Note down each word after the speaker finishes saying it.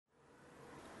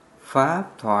Pháp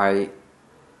thoại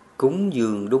Cúng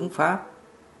Dường Đúng Pháp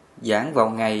giảng vào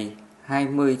ngày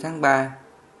 20 tháng 3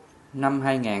 năm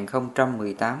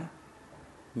 2018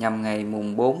 nhằm ngày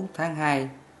mùng 4 tháng 2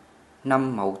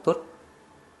 năm Mậu Tuất.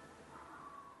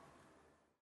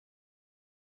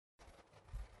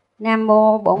 Nam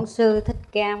mô Bổn Sư Thích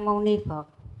Ca Mâu Ni Phật.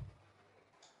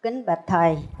 Kính bạch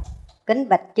thầy, kính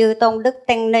bạch chư tôn đức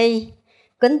tăng ni,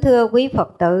 kính thưa quý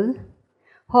Phật tử.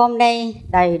 Hôm nay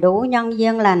đầy đủ nhân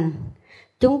duyên lành,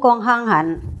 chúng con hân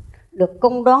hạnh được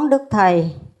cung đón Đức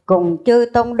Thầy cùng chư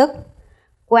tôn đức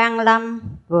Quang Lâm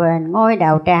về ngôi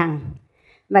đạo tràng.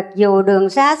 Mặc dù đường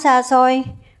xá xa xôi,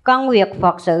 công việc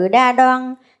Phật sự đa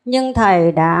đoan, nhưng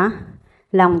Thầy đã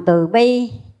lòng từ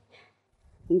bi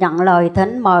nhận lời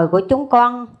thỉnh mời của chúng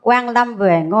con Quang Lâm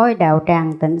về ngôi đạo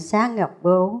tràng Tịnh xá Ngọc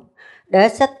Bưu để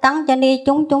sách tấn cho ni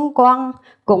chúng con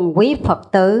cùng quý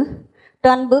Phật tử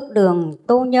trên bước đường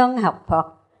tu nhân học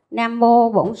Phật. Nam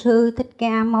mô Bổn Sư Thích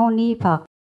Ca Mâu Ni Phật.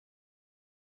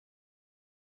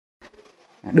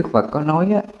 Đức Phật có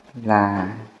nói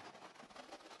là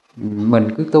mình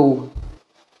cứ tu,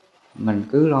 mình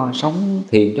cứ lo sống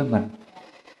thiện cho mình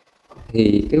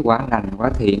thì cái quả lành, quả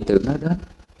thiện tự nó đến.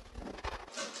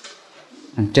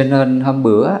 Cho nên hôm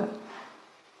bữa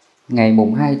ngày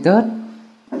mùng 2 Tết,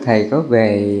 Thầy có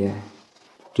về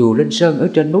chùa Linh Sơn ở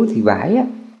trên núi Thị Vải á.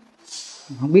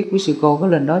 Không biết quý sư cô có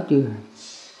lên đó chưa?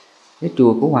 Cái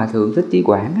chùa của Hòa Thượng Thích Chí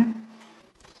Quảng á.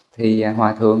 Thì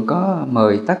Hòa Thượng có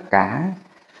mời tất cả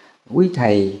quý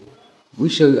thầy, quý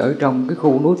sư ở trong cái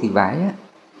khu núi Thị Vải á,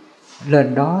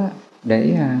 lên đó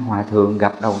để Hòa Thượng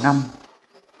gặp đầu năm,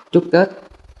 chúc Tết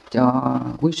cho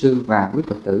quý sư và quý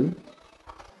Phật tử.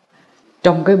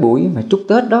 Trong cái buổi mà chúc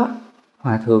Tết đó,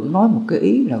 Hòa Thượng nói một cái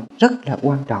ý là rất là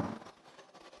quan trọng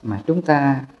mà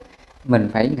mình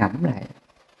phải ngẫm lại,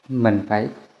 mình phải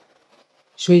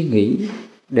suy nghĩ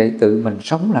để tự mình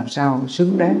sống làm sao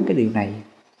xứng đáng cái điều này.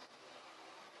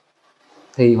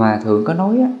 Thì Hòa Thượng có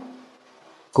nói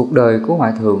cuộc đời của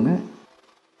Hòa Thượng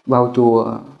vào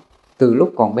chùa từ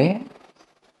lúc còn bé,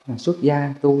 xuất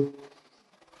gia tu,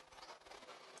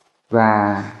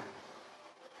 và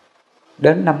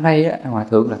đến năm nay Hòa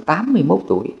Thượng là 81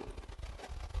 tuổi,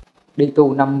 đi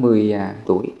tu năm 10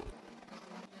 tuổi.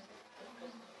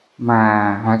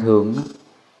 Mà Hòa Thượng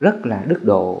rất là đức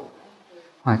độ.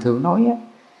 Hòa Thượng nói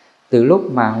từ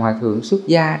lúc mà Hòa Thượng xuất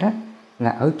gia đó là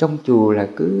ở trong chùa là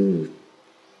cứ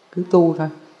tu thôi,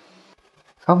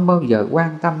 không bao giờ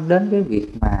quan tâm đến cái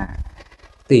việc mà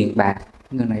tiền bạc,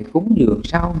 người này cúng dường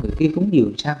sao, người kia cúng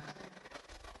dường sao.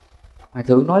 Hòa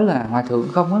Thượng nói là Hòa Thượng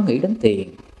không có nghĩ đến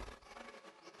tiền,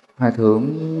 Hòa Thượng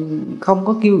không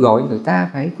có kêu gọi người ta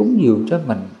phải cúng dường cho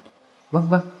mình, vân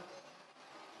vân,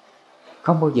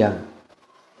 không bao giờ.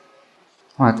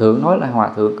 Hòa Thượng nói là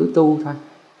Hòa Thượng cứ tu thôi.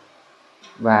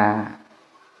 Và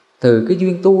từ cái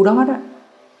duyên tu đó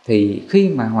thì khi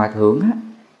mà Hòa Thượng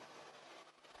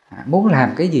muốn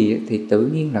làm cái gì thì tự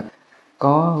nhiên là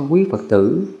có quý Phật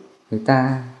tử người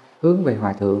ta hướng về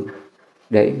Hòa Thượng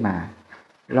để mà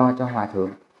lo cho Hòa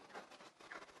Thượng.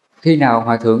 Khi nào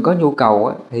Hòa Thượng có nhu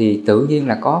cầu thì tự nhiên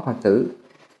là có Phật tử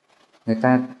người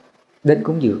ta đến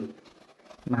cúng dường,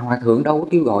 mà Hòa Thượng đâu có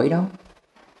kêu gọi đâu.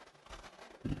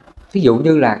 Ví dụ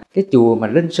như là cái chùa mà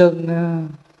Linh Sơn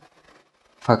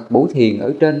Phật Bửu Thiền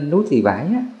ở trên núi Thị Vải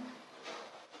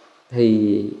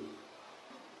thì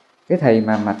cái thầy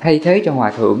mà thay thế cho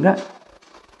Hòa Thượng đó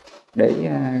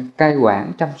để cai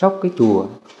quản chăm sóc cái chùa,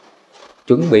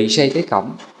 chuẩn bị xây cái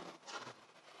cổng,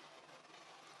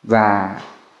 và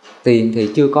tiền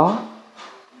thì chưa có.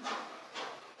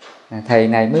 Thầy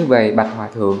này mới về bạch Hòa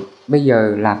Thượng bây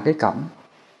giờ làm cái cổng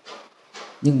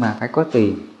nhưng mà phải có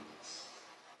tiền.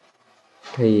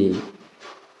 Thì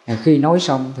khi nói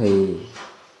xong thì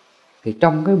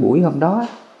trong cái buổi hôm đó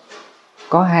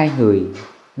có 2 người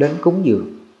đến cúng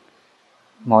dường,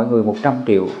 mọi người 100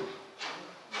 triệu,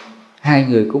 2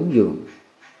 người cúng dường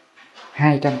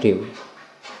 200 triệu,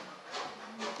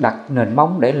 đặt nền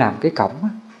móng để làm cái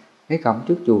cổng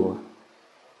trước chùa.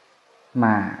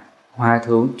 Mà Hòa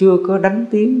Thượng chưa có đánh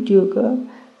tiếng, chưa có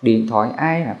điện thoại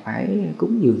ai là phải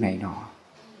cúng dường này nọ,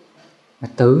 mà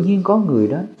tự nhiên có người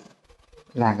đó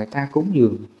là người ta cúng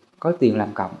dường, có tiền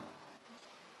làm cổng.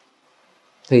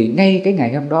 Thì ngay cái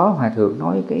ngày hôm đó Hòa Thượng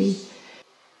nói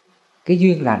cái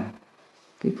duyên lành,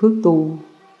 cái phước tu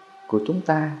của chúng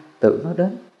ta tự nó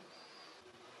đến.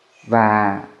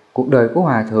 Và cuộc đời của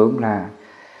Hòa Thượng là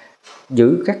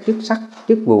giữ các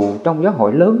chức vụ trong giáo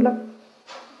hội lớn lắm.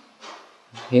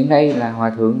 Hiện nay là Hòa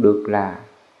Thượng được là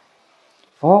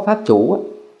Phó Pháp Chủ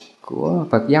của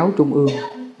Phật giáo Trung ương,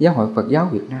 Giáo hội Phật giáo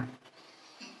Việt Nam.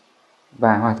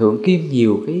 Và Hòa Thượng kiêm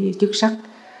nhiều cái chức sắc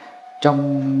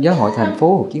trong giáo hội thành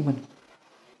phố Hồ Chí Minh.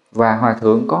 Và Hòa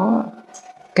thượng có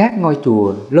các ngôi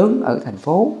chùa lớn ở thành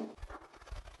phố.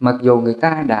 Mặc dù người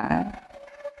ta đã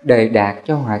đề đạt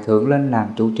cho Hòa thượng lên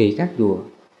làm trụ trì các chùa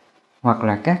hoặc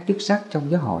là các chức sắc trong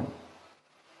giáo hội,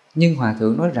 nhưng Hòa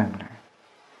thượng nói rằng là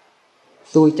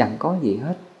tôi chẳng có gì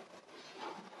hết.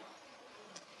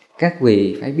 Các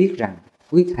vị phải biết rằng,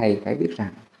 quý thầy phải biết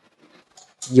rằng,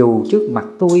 dù trước mặt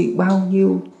tôi bao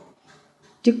nhiêu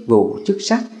chức vụ, chức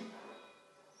sắc,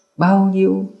 bao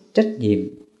nhiêu trách nhiệm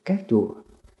các chùa,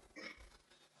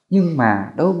 nhưng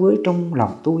mà đối với trong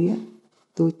lòng tôi á,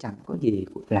 tôi chẳng có gì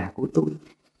là của tôi.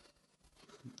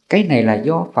 Cái này là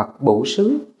do Phật bổ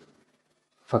xứ,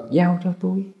 Phật giao cho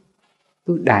tôi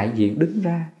đại diện đứng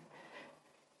ra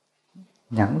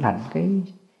nhận lãnh cái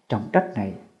trọng trách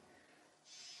này.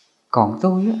 Còn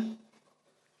tôi á,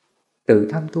 tự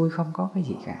thân tôi không có cái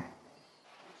gì cả.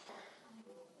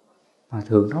 Hòa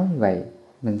thượng nói như vậy,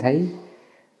 mình thấy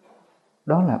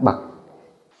đó là bậc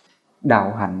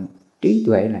đạo hạnh, trí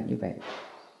tuệ là như vậy.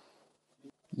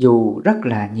 Dù rất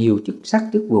là nhiều chức sắc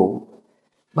chức vụ,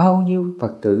 bao nhiêu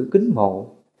Phật tử kính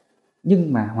mộ,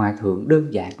 nhưng mà Hòa thượng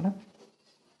đơn giản lắm.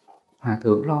 Hòa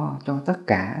thượng lo cho tất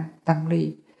cả tăng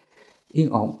ni yên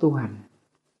ổn tu hành.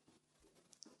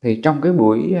 Thì trong cái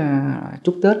buổi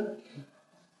chúc Tết,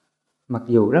 mặc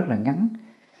dù rất là ngắn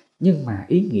nhưng mà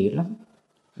ý nghĩa lắm,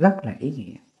 rất là ý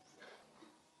nghĩa.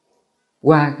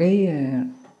 Qua cái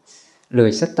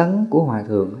lời sách tấn của Hòa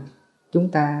thượng,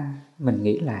 mình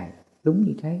nghĩ lại đúng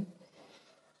như thế.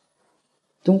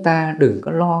 Chúng ta đừng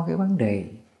có lo cái vấn đề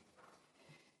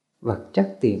vật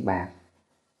chất tiền bạc,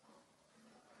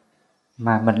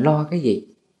 mà mình lo cái gì?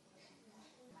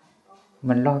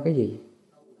 Mình lo cái gì?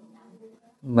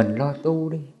 Mình lo tu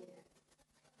đi.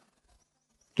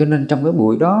 Cho nên trong cái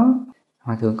buổi đó,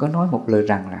 Hòa thượng có nói một lời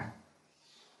rằng là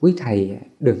quý thầy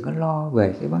đừng có lo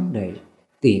về cái vấn đề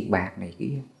tiền bạc này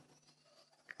kia,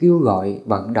 kêu gọi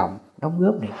vận động đóng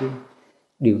góp này kia.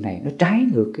 Điều này nó trái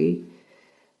ngược cái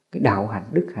đạo hạnh,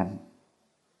 đức hạnh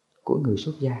của người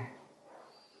xuất gia.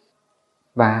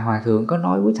 Và Hòa thượng có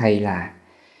nói với thầy là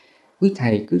quý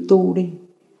thầy cứ tu đi,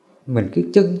 mình cứ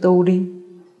chân tu đi,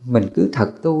 mình cứ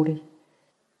thật tu đi.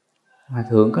 Hòa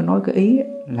thượng có nói cái ý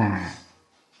là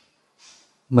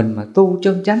mình mà tu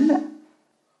chân chánh á,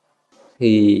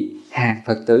 thì hàng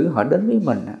Phật tử họ đến với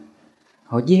mình,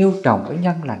 họ gieo trồng cái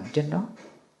nhân lành trên đó,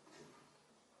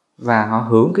 và họ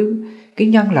hưởng cái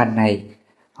nhân lành này,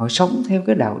 họ sống theo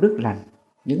cái đạo đức lành,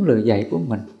 những lời dạy của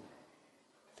mình,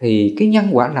 thì cái nhân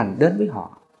quả lành đến với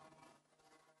họ.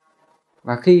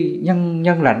 Và khi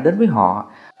nhân lành đến với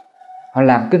họ, họ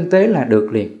làm kinh tế là được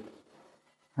liền,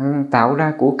 tạo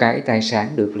ra của cải tài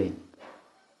sản được liền.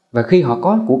 Và khi họ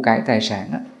có của cải tài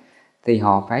sản á, thì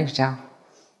họ phải sao?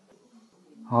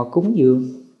 Họ cúng dường.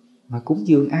 Mà cúng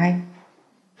dường ai?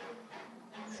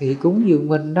 Thì cúng dường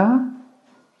mình đó.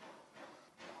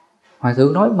 Hòa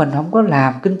thượng nói mình không có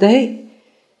làm kinh tế,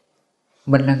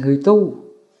 mình là người tu,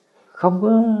 không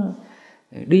có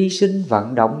đi sinh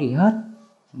vận động gì hết,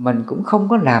 mình cũng không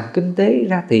có làm kinh tế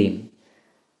ra tiền,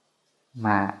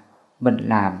 mà mình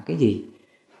làm cái gì?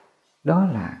 Đó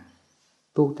là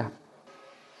tu tập.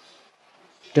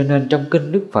 Cho nên trong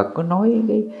kinh Đức Phật có nói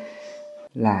cái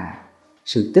là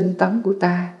sự tinh tấn của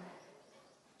ta,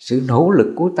 sự nỗ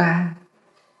lực của ta,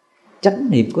 chánh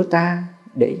niệm của ta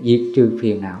để diệt trừ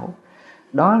phiền não,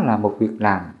 đó là một việc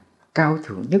làm cao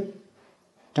thượng nhất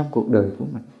trong cuộc đời của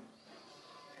mình.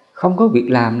 Không có việc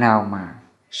làm nào mà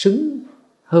xứng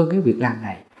hơn cái việc làm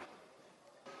này.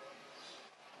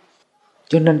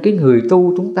 Cho nên cái người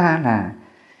tu chúng ta là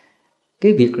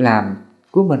cái việc làm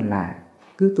của mình là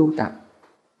cứ tu tập,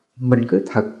 mình cứ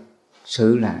thật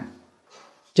sự là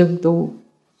chân tu,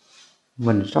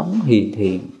 mình sống hiền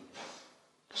thiện,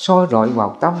 soi rọi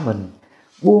vào tâm mình,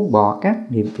 buông bỏ các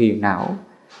niệm phiền não,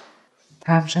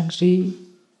 tham sân si.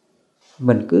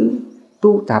 Mình cứ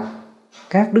tu tập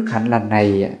các đức hạnh lành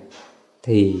này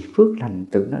thì phước lành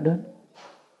tự nó đến.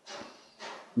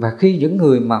 Và khi những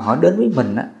người mà họ đến với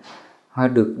mình á, họ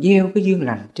được gieo cái duyên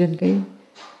lành trên cái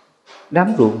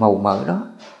đám ruộng màu mỡ đó,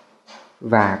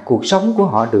 và cuộc sống của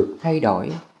họ được thay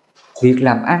đổi, việc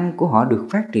làm ăn của họ được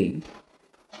phát triển,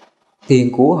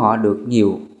 tiền của họ được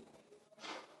nhiều.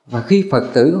 Và khi Phật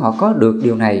tử họ có được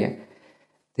điều này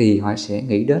thì họ sẽ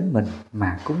nghĩ đến mình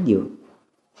mà cúng dường.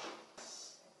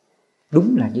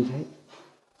 Đúng là như thế.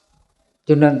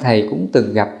 Cho nên thầy cũng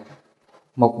từng gặp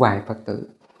một vài Phật tử,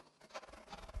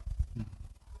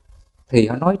 thì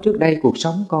họ nói trước đây cuộc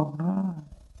sống con nó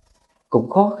cũng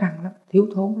khó khăn lắm, thiếu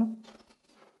thốn lắm.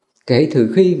 Kể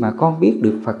từ khi mà con biết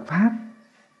được Phật Pháp,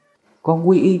 con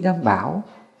quy y Tam Bảo,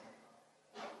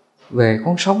 về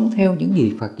con sống theo những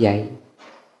gì Phật dạy,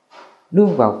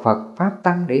 nương vào Phật Pháp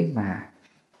Tăng để mà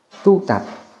tu tập.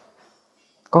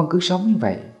 Con cứ sống như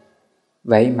vậy.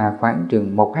 Vậy mà khoảng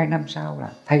chừng 1-2 năm sau là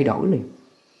thay đổi liền.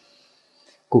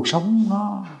 Cuộc sống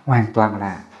nó hoàn toàn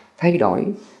là thay đổi,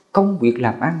 công việc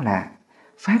làm ăn là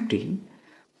phát triển.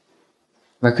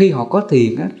 Và khi họ có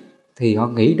tiền á, thì họ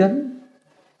nghĩ đến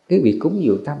cái việc cúng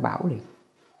dường Tam Bảo liền.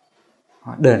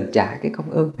 Họ đền trả cái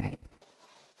công ơn này.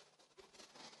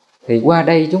 Thì qua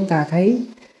đây chúng ta thấy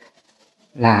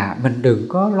là mình đừng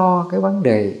có lo cái vấn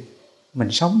đề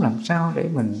mình sống làm sao để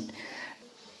mình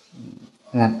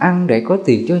làm ăn để có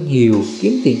tiền cho nhiều,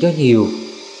 kiếm tiền cho nhiều.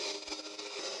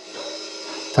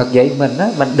 Phật dạy mình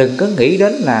á, mình đừng có nghĩ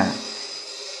đến là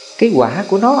cái quả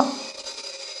của nó.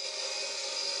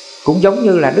 Cũng giống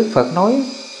như là Đức Phật nói,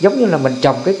 giống như là mình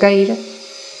trồng cái cây đó.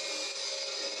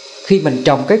 Khi mình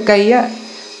trồng cái cây á,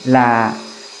 là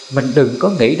mình đừng có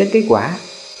nghĩ đến cái quả,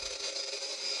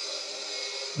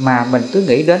 mà mình cứ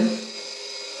nghĩ đến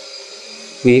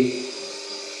việc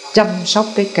chăm sóc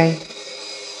cái cây.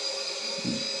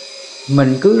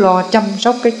 Mình cứ lo chăm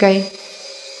sóc cái cây,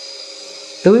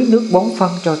 tưới nước bón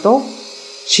phân cho tốt,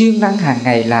 siêng năng hàng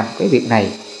ngày làm cái việc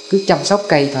này, cứ chăm sóc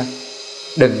cây thôi.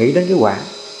 Đừng nghĩ đến cái quả.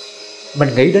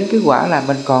 Mình nghĩ đến cái quả là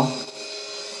mình còn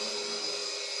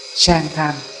sang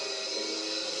tham.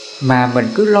 Mà mình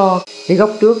cứ lo cái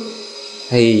gốc trước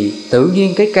thì tự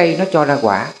nhiên cái cây nó cho ra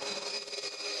quả.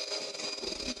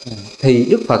 Thì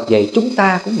Đức Phật dạy chúng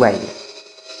ta cũng vậy.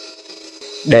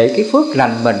 Để cái phước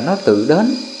lành mình nó tự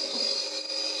đến,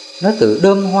 nó tự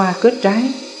đơm hoa kết trái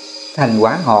thành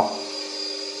quả ngọt,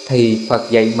 thì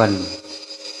Phật dạy mình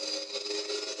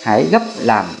hãy gấp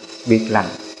làm việc lành.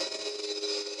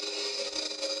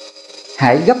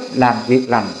 Hãy gấp làm việc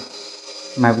lành.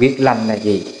 Mà việc lành là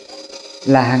gì?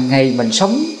 Là hàng ngày mình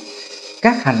sống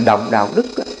các hành động đạo đức.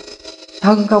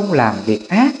 Thân không làm việc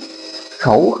ác,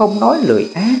 khẩu không nói lời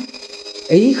ác,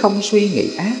 ý không suy nghĩ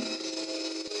ác.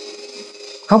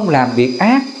 Không làm việc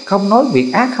ác, không nói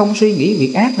việc ác, không suy nghĩ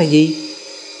việc ác là gì?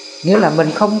 Nghĩa là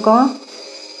mình không có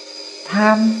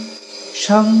tham,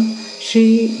 sân,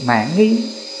 si, mạn nghi.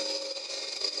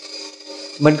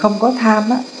 Mình không có tham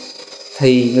á,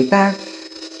 thì người ta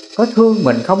có thương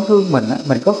mình, không thương mình á,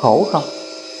 mình có khổ không?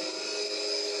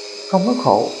 Không có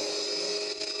khổ.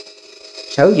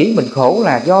 Sở dĩ mình khổ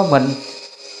là do mình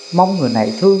mong người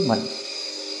này thương mình,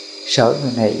 sợ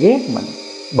người này ghét mình,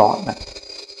 bỏ mình.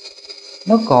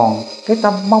 Nó còn cái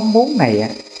tâm mong muốn này á,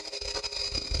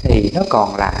 thì nó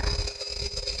còn là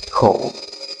khổ.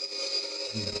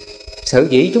 Sở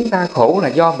dĩ chúng ta khổ là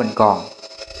do mình còn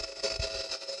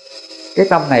cái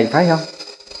tâm này, phải không?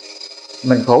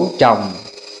 Mình khổ chồng,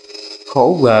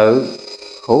 khổ vợ,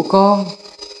 khổ con,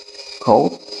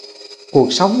 khổ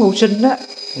cuộc sống mưu sinh á,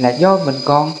 là do mình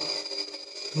còn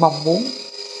mong muốn,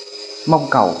 mong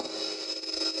cầu.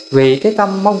 Vì cái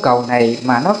tâm mong cầu này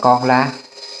mà nó còn là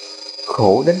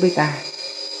khổ đến với ta.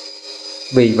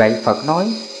 Vì vậy Phật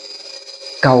nói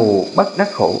cầu bất đắc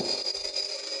khổ.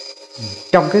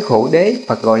 Trong cái khổ đế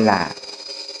Phật gọi là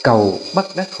cầu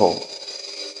bất đắc khổ.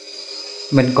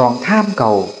 Mình còn tham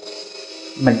cầu,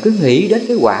 mình cứ nghĩ đến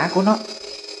cái quả của nó,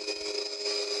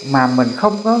 mà mình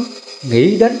không có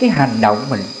nghĩ đến cái hành động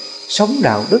mình sống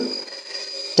đạo đức,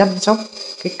 chăm sóc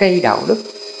cái cây đạo đức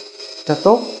cho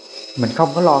tốt. Mình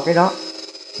không có lo cái đó,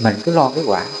 mình cứ lo cái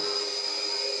quả.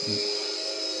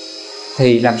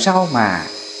 Thì làm sao mà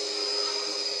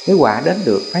cái quả đến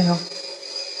được, phải không?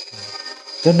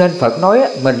 Cho nên Phật nói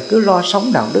mình cứ lo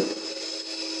sống đạo đức.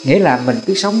 Nghĩa là mình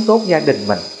cứ sống tốt gia đình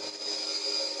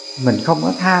mình không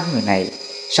có tham người này,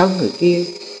 sân người kia,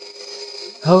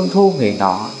 hơn thua người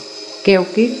nọ, keo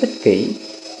kiết ích kỷ,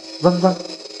 vân vân.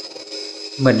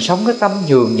 Mình sống cái tâm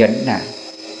nhường nhịn nè,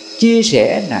 chia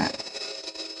sẻ nè,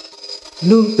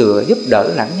 nương tựa giúp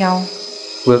đỡ lẫn nhau,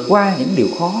 vượt qua những điều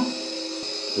khó.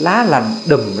 Lá lành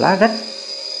đùm lá rách,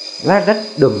 lá rách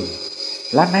đùm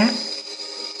lá nát.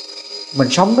 Mình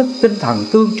sống với tinh thần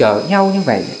tương trợ nhau như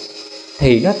vậy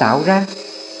thì nó tạo ra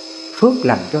phước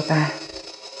lành cho ta.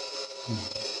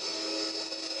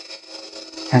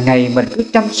 Hàng ngày mình cứ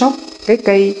chăm sóc cái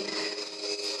cây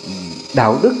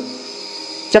đạo đức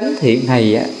chánh thiện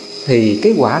này á, thì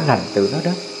cái quả lành tự nó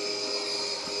đến.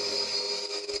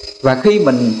 Và khi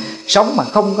mình sống mà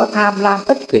không có tham lam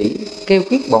ích kỷ, keo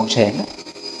kiết bòn sẻn á,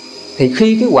 thì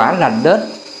khi cái quả lành đến,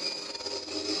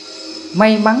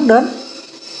 may mắn đến,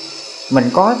 mình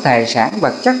có tài sản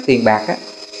vật chất tiền bạc á,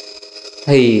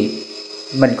 thì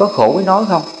mình có khổ với nó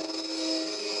không?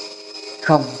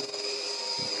 Không.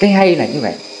 Cái hay là như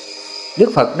vậy.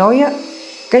 Đức Phật nói á,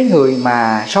 cái người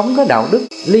mà sống có đạo đức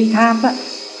ly tham á,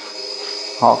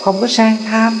 họ không có sang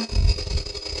tham,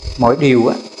 mọi điều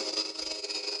á,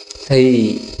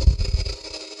 thì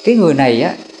cái người này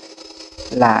á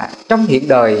là trong hiện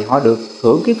đời họ được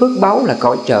hưởng cái phước báu là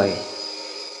cõi trời,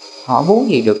 họ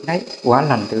muốn gì được nấy, quả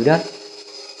lành tự đến.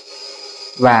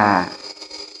 Và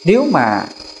nếu mà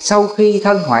sau khi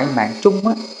thân hoại mạng chung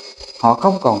á, họ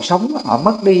không còn sống, họ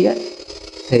mất đi á,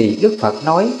 thì Đức Phật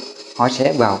nói họ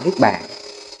sẽ vào Niết Bàn.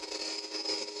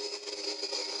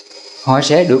 Họ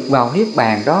sẽ được vào Niết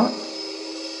Bàn đó.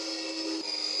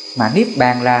 Mà Niết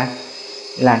Bàn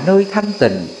là nơi thanh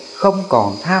tịnh, không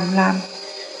còn tham lam,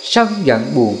 sân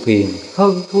giận buồn phiền,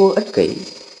 hơn thua ích kỷ.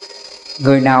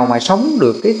 Người nào mà sống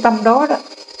được cái tâm đó đó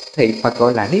thì Phật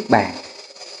gọi là Niết Bàn.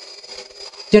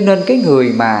 Cho nên cái người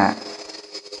mà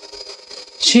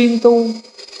siêng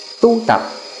tu tập,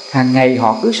 hàng ngày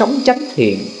họ cứ sống chánh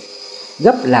thiện,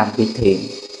 gấp làm việc thiện,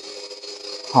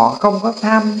 họ không có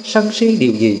tham sân si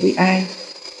điều gì với ai,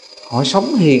 họ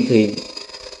sống hiền thiện,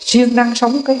 siêng năng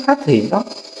sống cái pháp thiện đó,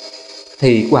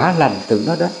 thì quả lành tự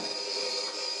nó đến.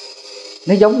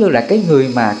 Nó giống như là cái người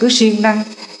mà cứ siêng năng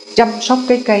chăm sóc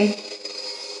cái cây,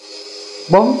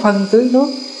 bón phân tưới nước,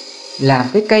 làm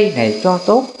cái cây này cho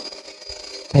tốt,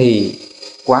 thì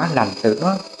quả lành tự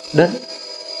nó đến.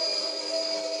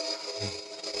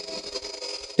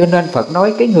 Cho nên Phật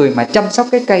nói cái người mà chăm sóc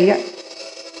cái cây á,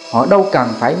 họ đâu cần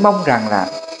phải mong rằng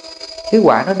là cái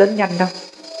quả nó đến nhanh đâu.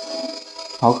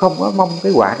 Họ không có mong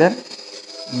cái quả đến,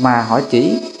 mà họ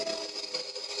chỉ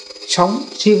sống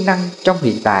siêng năng trong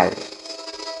hiện tại.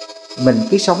 Mình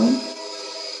cứ sống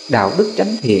đạo đức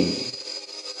chánh thiện,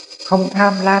 không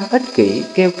tham lam ích kỷ,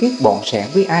 keo kiết bọn sẻn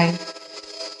với ai,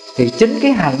 thì chính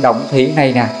cái hành động thiện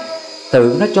này nè,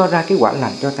 tự nó cho ra cái quả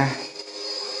lành cho ta.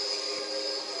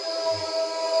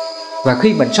 Và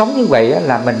khi mình sống như vậy á,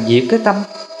 là mình diệt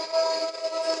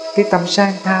cái tâm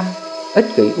sang tham ích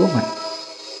kỷ của mình.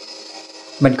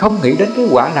 Mình không nghĩ đến cái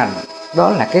quả lành, đó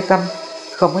là cái tâm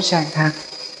không có sang tham.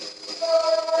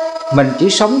 Mình chỉ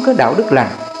sống cái đạo đức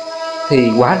lành thì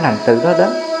quả lành tự nó đến,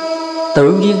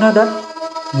 tự nhiên nó đến.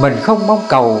 Mình không mong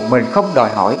cầu, mình không đòi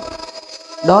hỏi.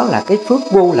 Đó là cái phước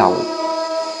vô lậu.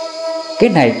 Cái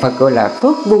này Phật gọi là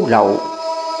phước vô lậu.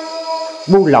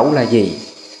 Vô lậu là gì?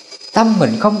 Tâm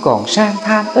mình không còn sang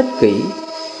tham ích kỷ,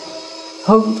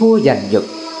 hơn thua giành giật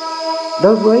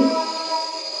đối với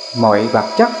mọi vật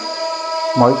chất,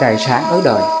 mọi tài sản ở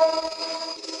đời.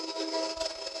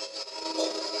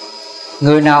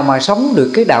 Người nào mà sống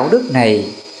được cái đạo đức này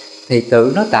thì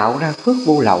tự nó tạo ra phước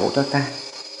vô lậu cho ta.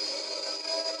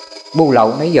 Vô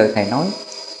lậu nãy giờ Thầy nói,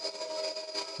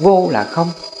 vô là không,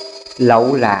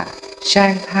 lậu là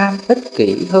sang tham ích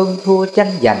kỷ, hơn thua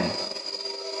tranh giành,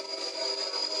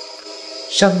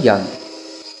 sân giận.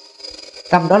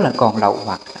 Tâm đó là còn lậu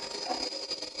hoặc,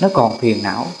 nó còn phiền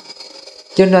não.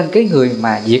 Cho nên cái người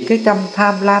mà diệt cái tâm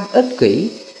tham lam ích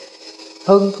kỷ,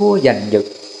 hơn thua giành giật,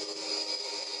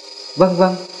 vân vân,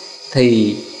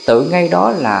 thì tự ngay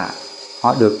đó là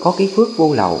họ được có cái phước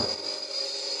vô lậu.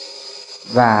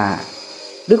 Và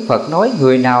Đức Phật nói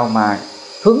người nào mà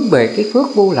hướng về cái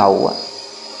phước vô lậu,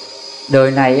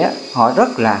 đời này á, họ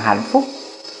rất là hạnh phúc,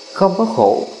 không có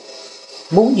khổ,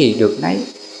 muốn gì được nấy.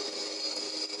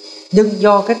 Nhưng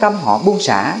do cái tâm họ buông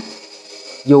xả,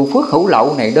 dù phước hữu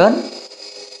lậu này đến,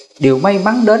 điều may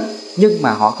mắn đến, nhưng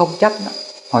mà họ không chấp nó,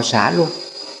 họ xả luôn,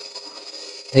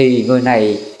 thì người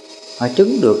này họ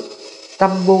chứng được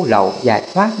tâm vô lậu, giải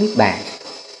thoát niết bàn.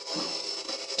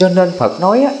 Cho nên Phật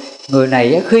nói á, người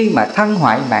này á, khi mà thân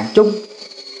hoại mạng chung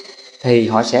thì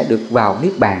họ sẽ được vào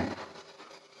niết bàn,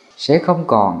 sẽ không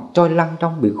còn trôi lăn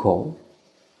trong bị khổ.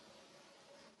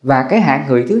 Và cái hạng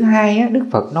người thứ hai á, Đức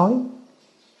Phật nói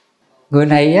người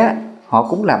này á, họ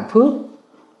cũng làm phước,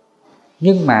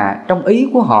 nhưng mà trong ý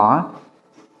của họ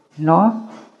nó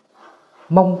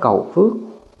mong cầu phước.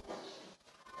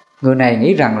 Người này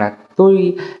nghĩ rằng là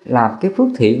tôi làm cái phước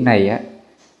thiện này á,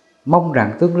 mong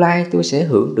rằng tương lai tôi sẽ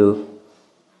hưởng được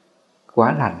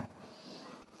quả lành.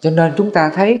 Cho nên chúng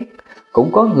ta thấy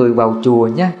cũng có người vào chùa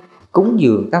nha, cúng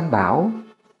dường tam bảo,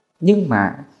 nhưng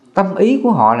mà tâm ý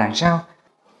của họ là sao?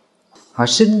 Họ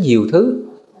xin nhiều thứ,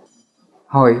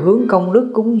 hồi hướng công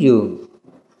đức cúng dường,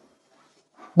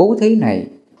 bố thí này,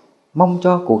 mong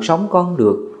cho cuộc sống con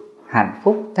được hạnh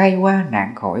phúc, tai qua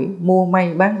nạn khỏi, mua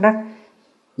may bán đắt,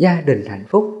 gia đình hạnh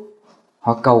phúc.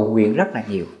 Họ cầu nguyện rất là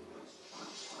nhiều.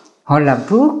 Họ làm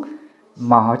phước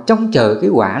mà họ trông chờ cái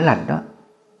quả lành đó,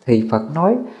 thì Phật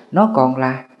nói nó còn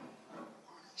là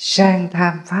sang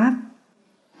tham pháp.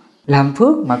 Làm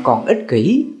phước mà còn ích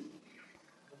kỷ,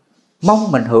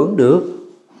 mong mình hưởng được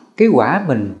cái quả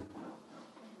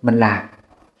mình làm,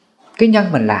 cái nhân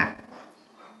mình làm.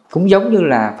 Cũng giống như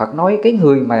là Phật nói cái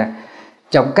người mà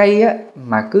trồng cây á,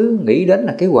 mà cứ nghĩ đến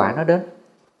là cái quả nó đến.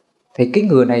 thì cái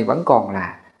người này vẫn còn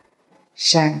là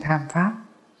sang tham pháp,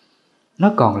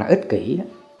 nó còn là ích kỷ đó.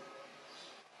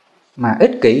 Mà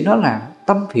ích kỷ nó là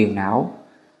tâm phiền não,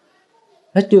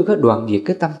 nó chưa có đoạn diệt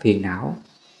cái tâm phiền não,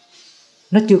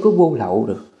 nó chưa có vô lậu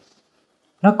được,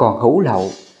 nó còn hữu lậu,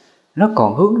 nó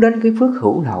còn hướng đến cái phước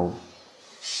hữu lậu,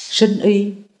 sinh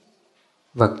y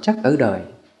vật chất ở đời.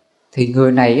 Thì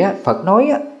người này á, Phật nói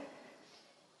á,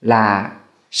 là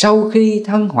sau khi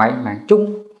thân hoại mạng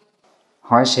chung,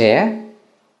 họ sẽ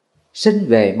sinh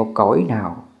về một cõi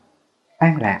nào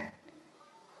an lạc.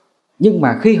 Nhưng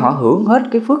mà khi họ hưởng hết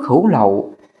cái phước hữu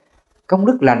lậu, công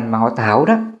đức lành mà họ tạo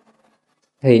đó,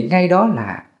 thì ngay đó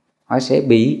là họ sẽ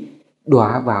bị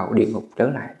đọa vào địa ngục trở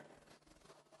lại.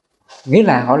 Nghĩa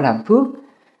là họ làm phước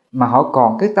mà họ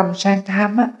còn cái tâm sang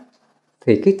tham á,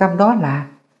 thì cái tâm đó là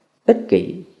ích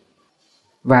kỷ.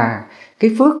 Và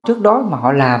cái phước trước đó mà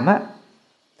họ làm á,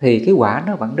 thì cái quả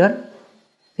nó vẫn đến.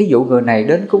 Ví dụ người này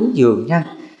đến cúng dường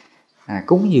nha,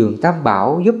 cúng dường tam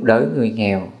bảo, giúp đỡ người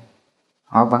nghèo,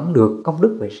 họ vẫn được công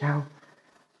đức về sau,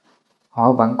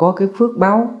 họ vẫn có cái phước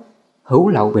báo hữu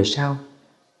lậu về sau,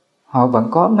 họ vẫn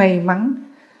có may mắn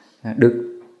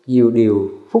được nhiều điều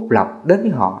phúc lộc đến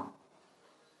với họ.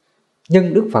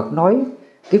 Nhưng Đức Phật nói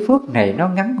cái phước này nó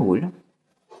ngắn ngủi lắm.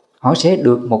 Họ sẽ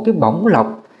được một cái bổng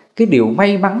lộc, cái điều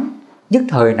may mắn nhất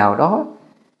thời nào đó.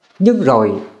 Nhưng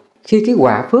rồi khi cái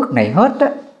quả phước này hết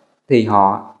á, thì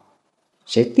họ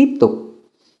sẽ tiếp tục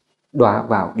đọa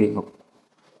vào địa ngục.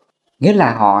 Nghĩa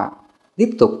là họ tiếp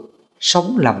tục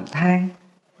sống lầm than,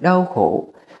 đau khổ,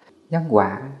 nhân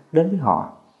quả đến với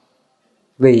họ.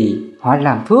 Vì họ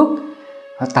làm phước,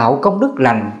 họ tạo công đức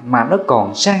lành mà nó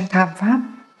còn sang tham pháp,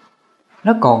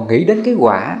 nó còn nghĩ đến cái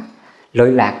quả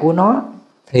lợi lạc của nó,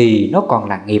 thì nó còn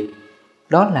là nghiệp.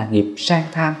 Đó là nghiệp sang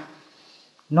tham,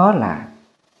 nó là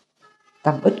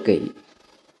tâm ích kỷ.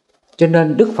 Cho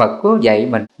nên Đức Phật có dạy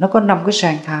mình nó có 5 cái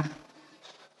sang tham,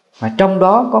 mà trong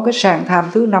đó có cái sang tham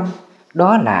thứ 5,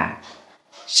 đó là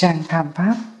sang tham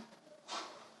pháp.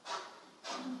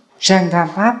 Sang tham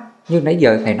pháp như nãy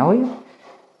giờ thầy nói,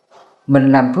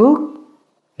 mình làm phước,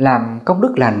 làm công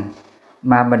đức lành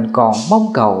mà mình còn mong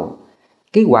cầu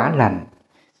cái quả lành,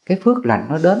 cái phước lành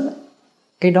nó đến,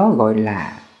 cái đó gọi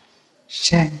là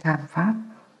sang tham pháp,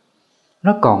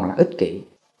 nó còn là ích kỷ.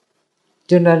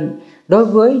 Cho nên đối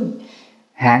với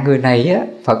hạng người này á,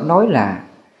 Phật nói là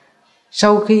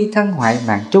sau khi thân hoại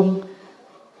mạng chung,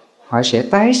 họ sẽ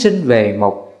tái sinh về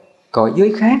một cõi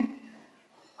giới khác,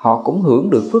 họ cũng hưởng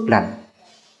được phước lành.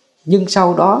 Nhưng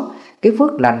sau đó cái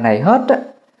phước lành này hết á,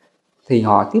 thì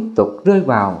họ tiếp tục rơi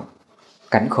vào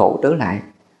cảnh khổ trở lại.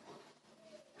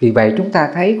 Vì vậy chúng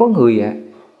ta thấy có người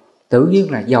tự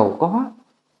nhiên là giàu có,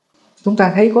 chúng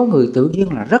ta thấy có người tự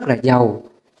nhiên là rất là giàu,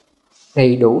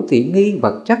 đầy đủ tiện nghi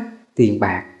vật chất, tiền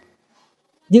bạc.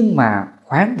 Nhưng mà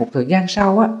khoảng một thời gian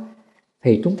sau á,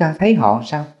 thì chúng ta thấy họ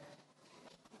sao?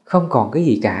 Không còn cái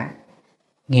gì cả,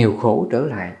 nghèo khổ trở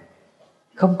lại,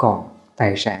 không còn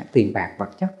tài sản, tiền bạc, vật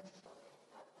chất.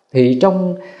 Thì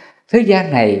trong thế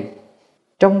gian này,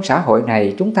 trong xã hội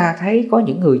này, chúng ta thấy có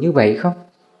những người như vậy không?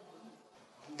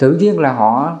 Tự nhiên là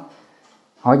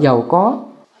họ giàu có,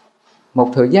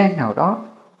 một thời gian nào đó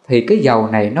thì cái giàu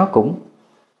này nó cũng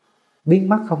biến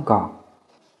mất không còn.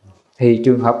 Thì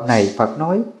trường hợp này Phật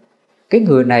nói cái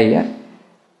người này á,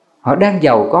 họ đang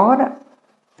giàu có đó,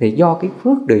 thì do cái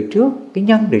phước đời trước, cái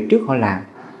nhân đời trước họ làm.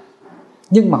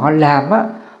 Nhưng mà họ làm á,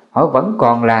 họ vẫn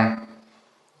còn là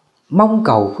mong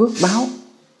cầu phước báo,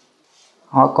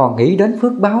 họ còn nghĩ đến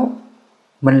phước báo.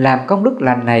 Mình làm công đức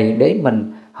lành này để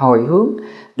mình hồi hướng,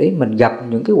 để mình gặp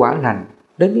những cái quả lành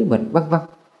đến với mình, vân vân.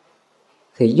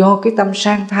 Thì do cái tâm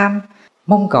sang tham,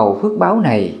 mong cầu phước báo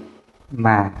này,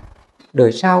 mà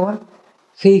đời sau á,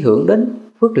 khi hưởng đến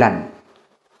phước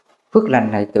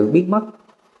lành này tự biến mất,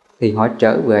 thì họ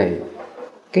trở về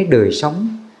cái đời sống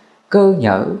cơ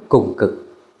nhỡ, cùng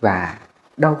cực và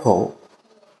đau khổ,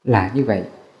 là như vậy.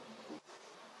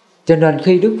 Cho nên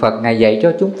khi Đức Phật Ngài dạy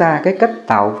cho chúng ta cái cách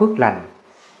tạo phước lành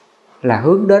là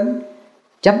hướng đến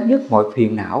chấm dứt mọi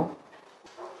phiền não.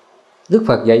 Đức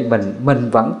Phật dạy mình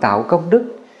vẫn tạo công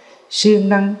đức, siêng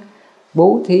năng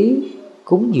bố thí,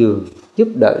 cúng dường, giúp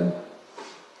đỡ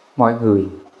mọi người.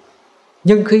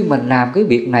 Nhưng khi mình làm cái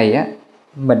việc này á,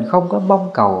 mình không có mong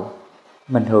cầu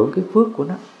mình hưởng cái phước của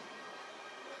nó.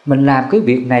 Mình làm cái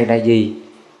việc này là gì?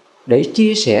 Để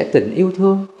chia sẻ tình yêu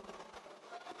thương,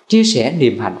 chia sẻ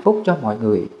niềm hạnh phúc cho mọi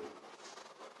người.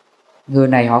 Người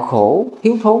này họ khổ,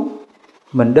 thiếu thốn,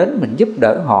 mình đến mình giúp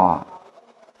đỡ họ,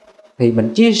 thì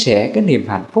mình chia sẻ cái niềm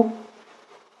hạnh phúc.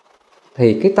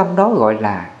 Thì cái tâm đó gọi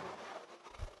là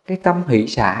cái tâm hỷ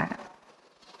xả.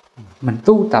 Mình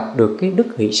tu tập được cái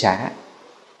đức hỷ xả.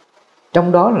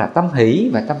 Trong đó là tâm hỷ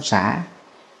và tâm xả.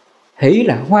 Hỷ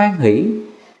là hoan hỷ.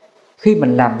 Khi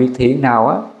mình làm việc thiện nào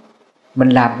á, mình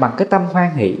làm bằng cái tâm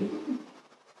hoan hỷ.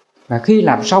 Và khi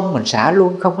làm xong mình xả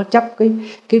luôn, không có chấp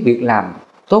cái việc làm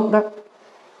tốt đó.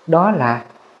 Đó là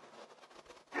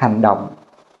hành động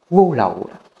vô lậu.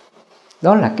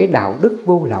 Đó là cái đạo đức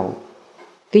vô lậu.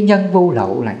 Cái nhân vô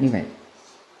lậu là như vậy.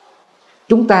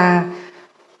 Chúng ta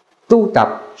tu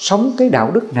tập sống cái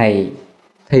đạo đức này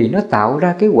thì nó tạo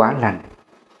ra cái quả lành,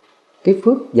 cái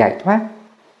phước giải thoát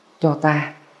cho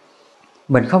ta.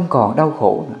 Mình không còn đau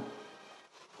khổ nữa.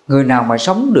 Người nào mà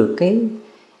sống được cái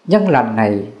nhân lành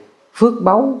này, phước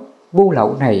báu vô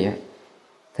lậu này,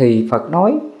 thì Phật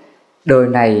nói đời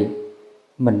này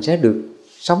mình sẽ được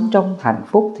sống trong hạnh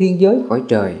phúc thiên giới cõi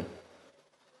trời.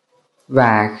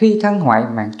 Và khi thân hoại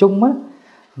mạng chung á,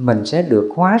 mình sẽ được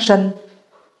hóa sanh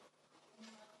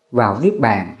vào niết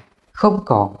bàn, không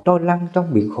còn trôi lăn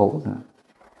trong biển khổ nữa,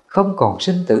 không còn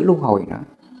sinh tử luân hồi nữa.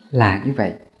 Là như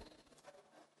vậy.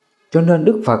 Cho nên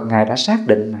Đức Phật Ngài đã xác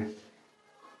định mà,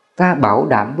 ta bảo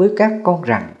đảm với các con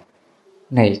rằng,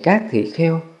 này các tỳ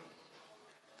kheo,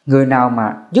 người nào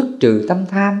mà dứt trừ tâm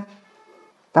tham,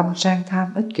 tâm sang tham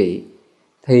ích kỷ,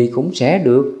 thì cũng sẽ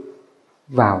được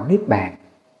vào niết bàn.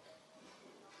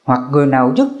 Hoặc người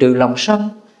nào dứt trừ lòng sân,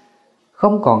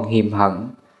 không còn hiềm hận,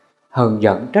 hờn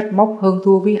giận trách móc hơn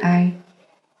thua với ai,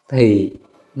 thì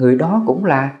người đó cũng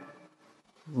là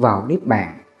vào niết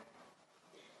bàn.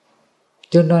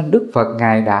 Cho nên Đức Phật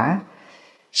Ngài đã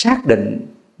xác định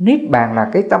niết bàn là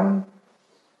cái tâm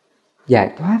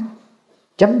giải thoát,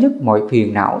 chấm dứt mọi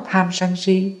phiền não tham sân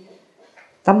si,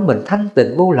 tâm mình thanh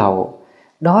tịnh vô lậu,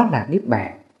 đó là niết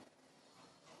bàn.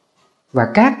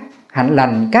 Và các hạnh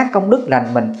lành, các công đức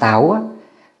lành mình tạo á,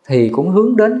 thì cũng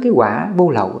hướng đến cái quả vô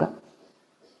lậu đó.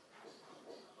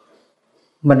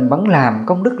 Mình vẫn làm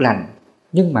công đức lành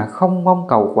nhưng mà không mong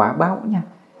cầu quả báo nha.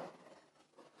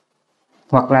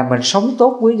 Hoặc là mình sống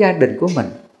tốt với gia đình của mình.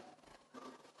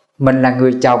 Mình là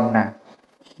người chồng nè,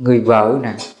 người vợ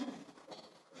nè,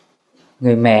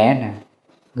 người mẹ nè,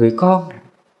 người con nè.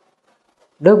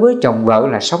 Đối với chồng vợ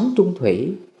là sống chung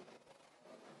thủy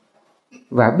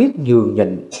và biết nhường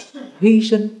nhịn, hy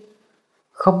sinh,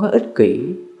 không có ích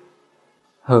kỷ,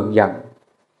 hờn giận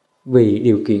vì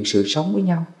điều kiện sự sống với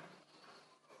nhau,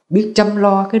 biết chăm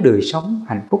lo cái đời sống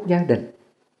hạnh phúc gia đình.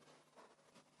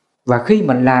 Và khi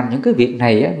mình làm những cái việc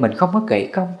này á, mình không có kể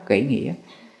công kể nghĩa,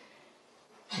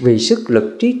 vì sức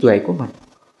lực trí tuệ của mình.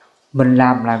 Mình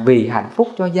làm là vì hạnh phúc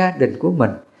cho gia đình của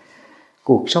mình,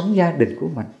 cuộc sống gia đình của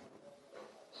mình.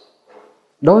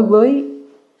 Đối với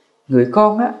người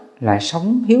con á, là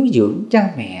sống hiếu dưỡng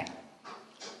cha mẹ,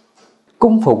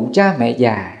 cung phụng cha mẹ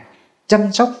già,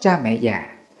 chăm sóc cha mẹ già.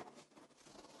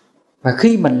 Và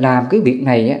khi mình làm cái việc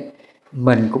này á,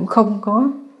 mình cũng không có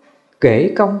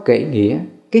kể công kể nghĩa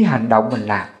cái hành động mình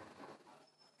làm.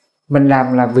 Mình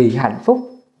làm là vì hạnh phúc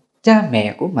cha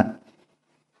mẹ của mình,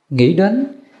 nghĩ đến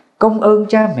công ơn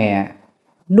cha mẹ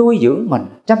nuôi dưỡng mình,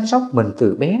 chăm sóc mình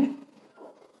từ bé.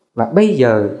 Và bây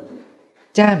giờ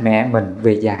cha mẹ mình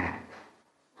về già,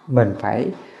 mình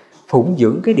phải phụng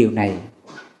dưỡng cái điều này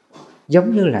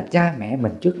giống như là cha mẹ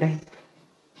mình trước đây.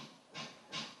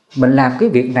 Mình làm cái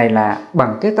việc này là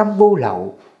bằng cái tâm vô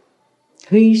lậu,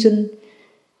 hy sinh.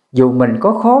 Dù mình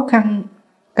có khó khăn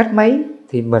cách mấy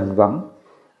thì mình vẫn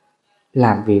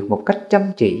làm việc một cách chăm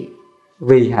chỉ,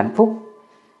 vì hạnh phúc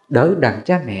đỡ đần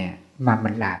cha mẹ mà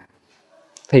mình làm,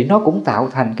 thì nó cũng tạo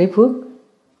thành cái phước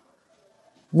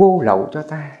vô lậu cho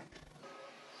ta.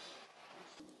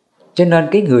 Cho nên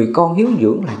cái người con hiếu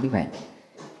dưỡng là như vậy.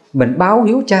 Mình báo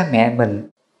hiếu cha mẹ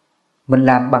mình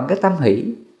làm bằng cái tâm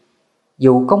hỷ.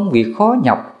 Dù công việc khó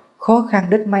nhọc, khó khăn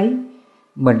đến mấy,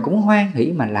 mình cũng hoan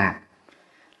hỷ mà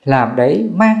làm để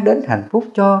mang đến hạnh phúc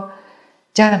cho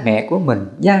cha mẹ của mình,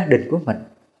 gia đình của mình.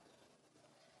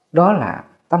 Đó là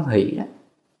tâm hỷ đó.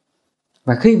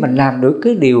 Và khi mình làm được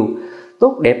cái điều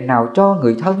tốt đẹp nào cho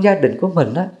người thân gia đình của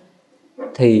mình đó,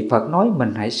 thì Phật nói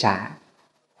mình hãy xả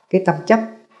cái tâm chấp.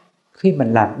 Khi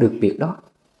mình làm được việc đó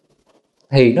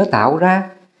thì nó tạo ra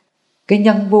cái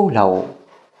nhân vô lậu,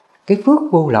 cái phước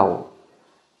vô lậu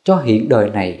cho hiện đời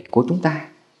này của chúng ta.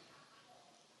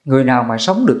 Người nào mà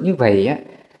sống được như vậy á,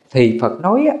 thì Phật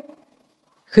nói á,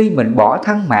 khi mình bỏ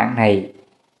thân mạng này,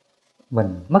 mình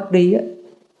mất đi á,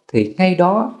 thì ngay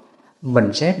đó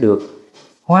mình sẽ được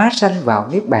hóa sanh vào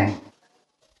niết bàn,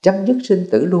 chấm dứt sinh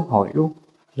tử luân hồi luôn.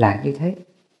 Là như thế.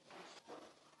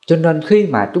 Cho nên khi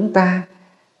mà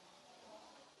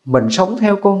mình sống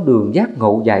theo con đường giác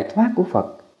ngộ giải thoát của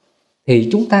Phật, thì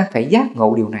chúng ta phải giác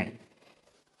ngộ điều này.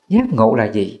 Giác ngộ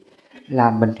là gì?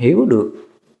 Là mình hiểu được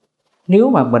nếu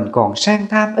mà mình còn sang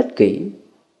tham ích kỷ,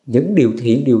 những điều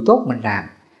thiện, điều tốt mình làm,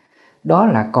 đó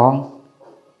là còn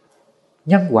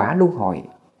nhân quả luân hồi,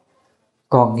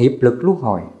 còn nghiệp lực luân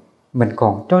hồi, mình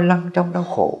còn trôi lăn trong đau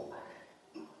khổ.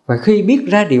 Và khi biết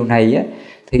ra điều này á,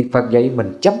 thì Phật dạy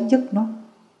mình chấm dứt nó.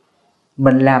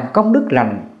 Mình làm công đức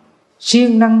lành,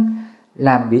 siêng năng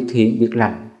làm việc thiện, việc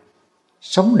lành,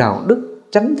 sống đạo đức,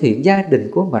 chánh thiện gia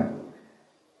đình của mình,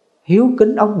 hiếu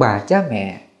kính ông bà cha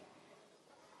mẹ.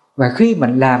 Và khi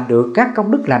mình làm được các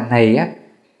công đức lành này á,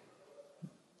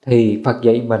 thì Phật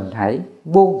dạy mình hãy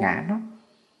vô ngã nó,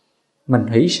 mình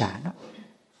hỷ xả nó.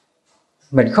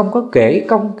 Mình không có kể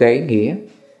công kể nghĩa,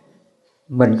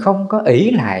 mình không có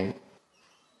ỷ lại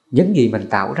những gì mình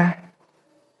tạo ra,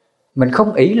 mình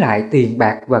không ỷ lại tiền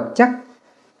bạc vật chất,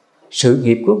 sự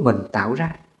nghiệp của mình tạo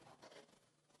ra.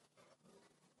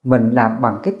 Mình làm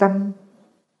bằng cái tâm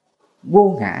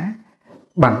vô ngã,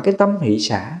 bằng cái tâm hỷ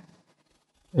xả,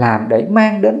 làm để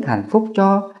mang đến hạnh phúc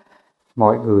cho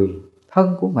mọi người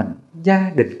thân của mình,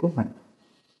 gia đình của mình.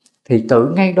 Thì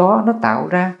tự ngay đó nó tạo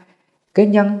ra cái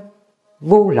nhân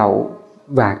vô lậu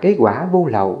và cái quả vô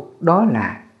lậu, đó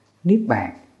là niết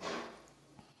bàn.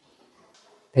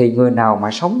 Thì người nào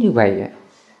mà sống như vậy,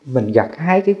 mình gặt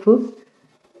hái cái phước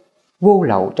vô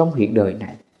lậu trong hiện đời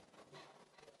này.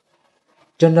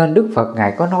 Cho nên Đức Phật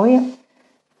Ngài có nói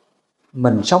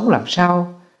mình sống làm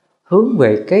sao hướng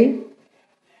về cái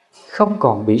không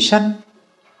còn bị sanh,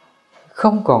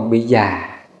 không còn bị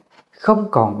già, không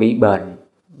còn bị bệnh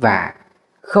và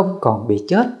không còn bị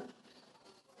chết.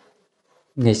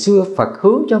 Ngày xưa Phật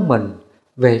hướng cho mình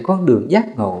về con đường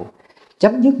giác ngộ,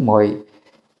 chấm dứt mọi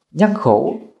nhân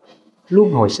khổ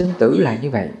luân hồi sinh tử là như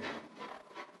vậy.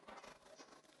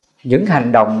 Những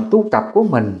hành động tu tập của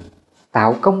mình,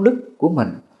 tạo công đức của mình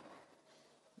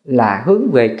là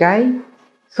hướng về cái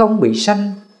không bị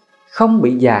sanh, không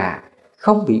bị già,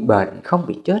 không bị bệnh, không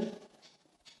bị chết.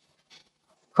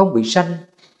 Không bị sanh,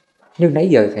 như nãy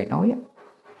giờ Thầy nói,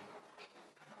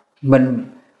 mình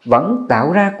vẫn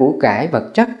tạo ra của cải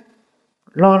vật chất,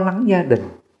 lo lắng gia đình,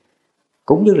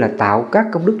 cũng như là tạo các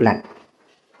công đức lành.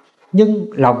 Nhưng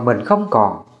lòng mình không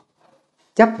còn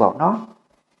chấp vào nó,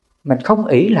 mình không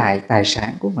ỷ lại tài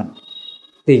sản của mình,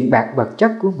 tiền bạc vật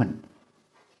chất của mình.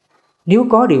 Nếu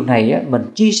có điều này,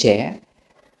 mình chia sẻ,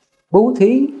 bố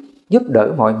thí, giúp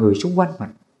đỡ mọi người xung quanh mình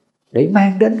để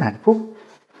mang đến hạnh phúc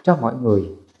cho mọi người.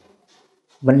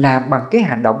 Mình làm bằng cái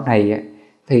hành động này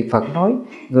thì Phật nói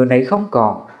người này không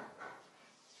còn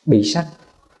bị sanh,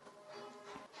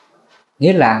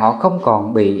 nghĩa là họ không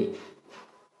còn bị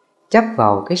chấp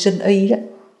vào cái sinh y đó.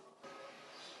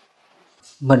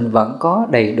 Mình vẫn có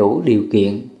đầy đủ điều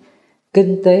kiện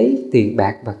kinh tế, tiền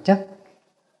bạc, vật chất,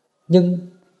 nhưng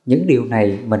những điều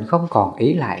này mình không còn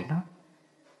ỷ lại nó,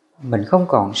 mình không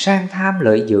còn sang tham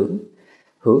lợi dưỡng,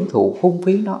 hưởng thụ phung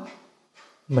phí nó.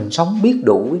 Mình sống biết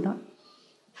đủ với nó,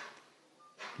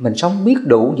 mình sống biết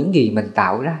đủ những gì mình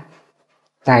tạo ra,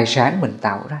 tài sản mình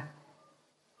tạo ra.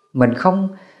 Mình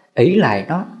không ỷ lại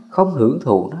nó, không hưởng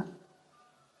thụ nó.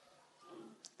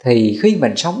 Thì khi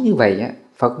mình sống như vậy,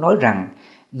 Phật nói rằng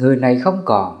người này không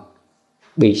còn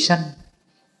bị sanh.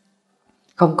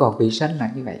 Không còn bị sanh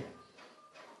là như vậy.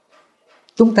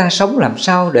 Chúng ta sống làm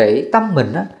sao để tâm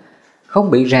mình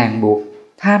không bị ràng buộc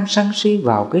tham sân si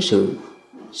vào cái sự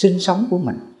sinh sống của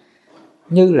mình,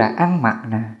 như là ăn mặc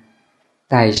nè,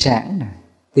 tài sản nè,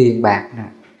 tiền bạc nè,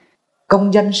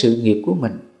 công danh sự nghiệp của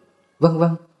mình, vân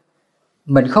vân.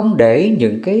 Mình không để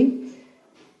những cái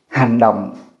hành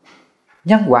động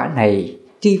nhân quả này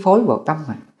chi phối vào tâm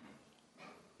mình.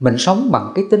 Mình sống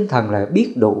bằng cái tinh thần là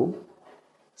biết đủ,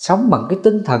 sống bằng cái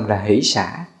tinh thần là hỷ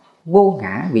xả, vô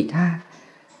ngã vị tha.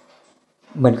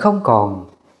 Mình không còn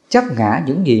chấp ngã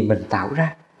những gì mình tạo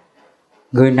ra.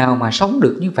 Người nào mà sống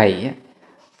được như vậy,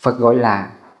 Phật gọi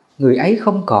là người ấy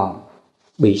không còn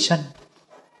bị sanh.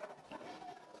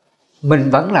 Mình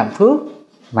vẫn làm phước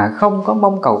mà không có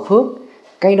mong cầu phước,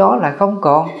 cái đó là không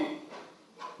còn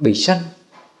bị sanh,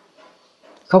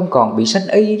 không còn bị sanh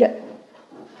y đó.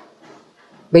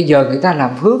 Bây giờ người ta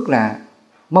làm phước là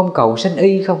mong cầu sanh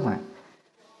y không à.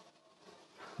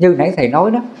 Như nãy Thầy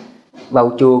nói đó,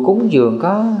 vào chùa cúng dường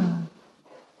có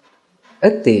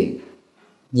ít tiền,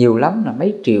 nhiều lắm là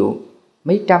mấy triệu,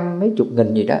 mấy trăm, mấy chục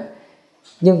nghìn gì đó,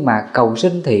 nhưng mà cầu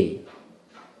sinh thì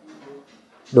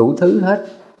đủ thứ hết.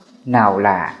 Nào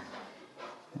là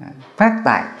phát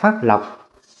tài phát lộc,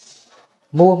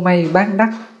 mua may bán đắt,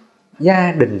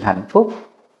 gia đình hạnh phúc,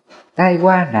 tai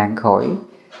qua nạn khỏi,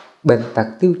 bệnh tật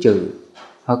tiêu trừ.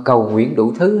 Họ cầu nguyện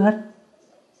đủ thứ hết.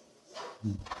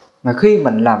 Mà khi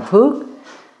mình làm phước,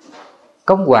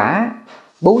 công quả,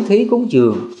 bố thí cúng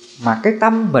dường, mà cái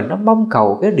tâm mình nó mong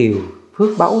cầu cái điều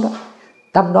phước báu đó,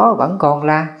 tâm đó vẫn còn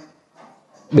là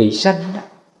bị sanh đó.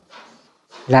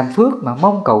 Làm phước mà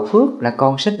mong cầu phước là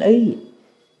còn sinh y.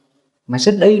 Mà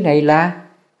sinh y này là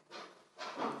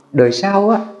đời sau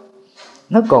á,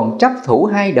 nó còn chấp thủ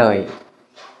hai đời.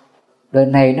 Đời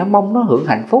này nó mong nó hưởng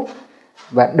hạnh phúc,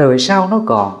 và đời sau nó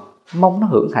còn mong nó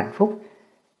hưởng hạnh phúc.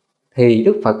 Thì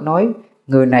Đức Phật nói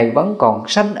người này vẫn còn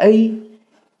sanh y,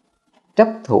 chấp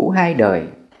thủ hai đời,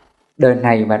 đời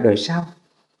này và đời sau.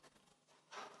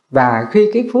 Và khi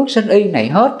cái phước sanh y này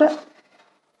hết á,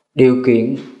 điều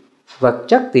kiện vật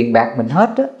chất tiền bạc mình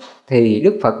hết á, thì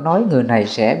Đức Phật nói người này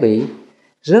sẽ bị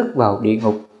rớt vào địa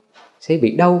ngục, sẽ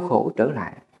bị đau khổ trở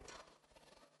lại.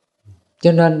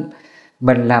 Cho nên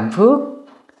mình làm phước,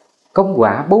 công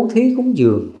quả bố thí cúng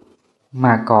dường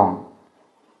mà còn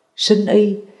sinh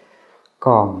y,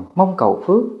 còn mong cầu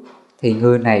phước, thì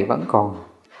người này vẫn còn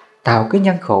tạo cái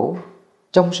nhân khổ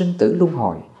trong sinh tử luân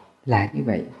hồi là như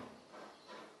vậy.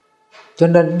 Cho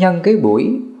nên nhân cái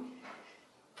buổi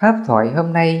pháp thoại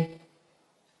hôm nay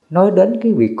nói đến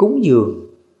cái việc cúng dường,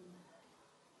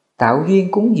 tạo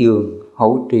duyên cúng dường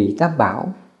hộ trì tam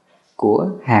bảo của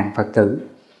hàng Phật tử,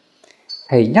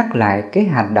 Thầy nhắc lại cái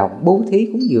hành động bố thí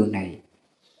cúng dường này.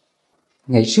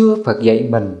 Ngày xưa Phật dạy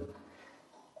mình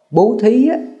bố thí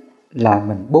là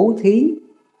mình bố thí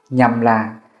nhằm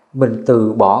là mình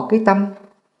từ bỏ cái tâm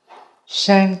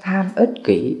sang tham ích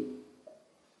kỷ,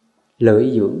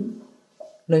 lợi dưỡng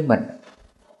nơi mình.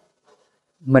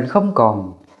 Mình không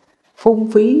còn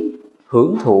phung phí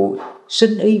hưởng thụ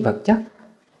sinh y vật chất.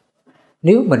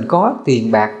 Nếu mình có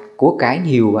tiền bạc của cải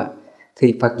nhiều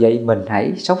thì Phật dạy mình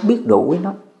hãy sống biết đủ với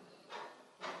nó.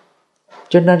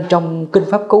 Cho nên trong Kinh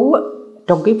Pháp Cú,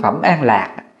 trong cái phẩm An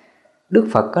Lạc, Đức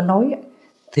Phật có nói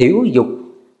thiểu dục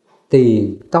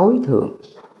tiền tối thượng.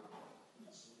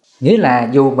 Nghĩa là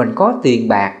dù mình có tiền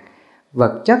bạc,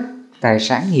 vật chất, tài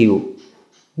sản nhiều,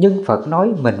 nhưng Phật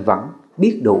nói mình vẫn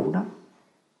biết đủ nó,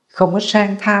 không có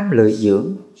sang tham lợi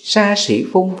dưỡng, xa xỉ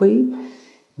phung phí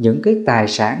những cái tài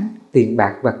sản, tiền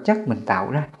bạc, vật chất mình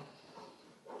tạo ra.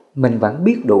 Mình vẫn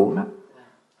biết đủ nó.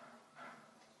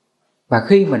 Và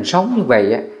khi mình sống như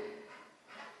vậy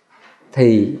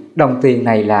thì đồng tiền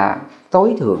này là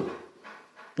tối thượng.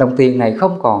 Đồng tiền này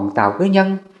không còn tạo cái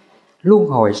nhân luân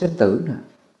hồi sinh tử nữa.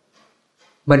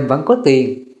 Mình vẫn có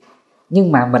tiền,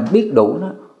 nhưng mà mình biết đủ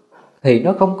nó, thì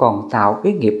nó không còn tạo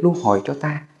cái nghiệp luân hồi cho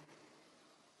ta.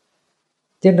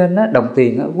 Cho nên đồng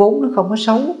tiền vốn nó không có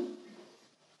xấu.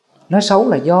 Nó xấu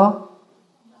là do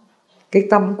cái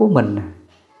tâm của mình.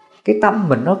 Cái tâm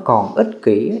mình nó còn ích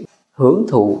kỷ, hưởng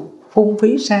thụ, phung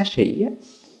phí xa xỉ,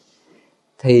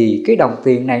 thì cái đồng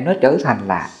tiền này nó trở thành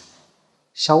là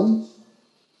xấu.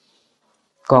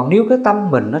 Còn nếu cái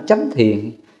tâm mình nó chánh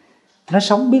thiện, nó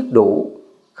sống biết đủ,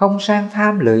 không sang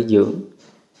tham lợi dưỡng,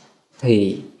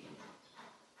 thì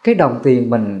cái đồng tiền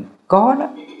mình có đó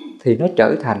thì nó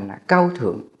trở thành là cao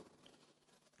thượng.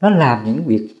 Nó làm những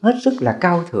việc hết sức là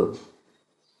cao thượng.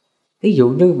 Ví dụ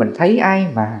như mình thấy ai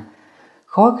mà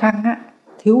khó khăn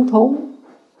thiếu thốn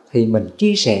thì mình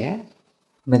chia sẻ,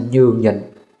 mình nhường nhịn,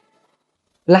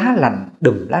 lá lành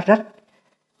đùm lá rách.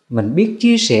 Mình biết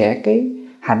chia sẻ cái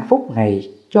hạnh phúc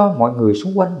này cho mọi người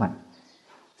xung quanh mình,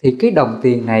 thì cái đồng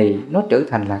tiền này nó trở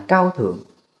thành là cao thượng.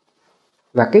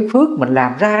 Và cái phước mình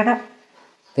làm ra đó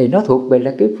thì nó thuộc về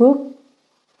là cái phước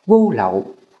vô lậu.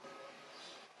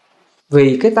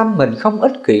 Vì cái tâm mình không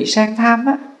ích kỷ sang tham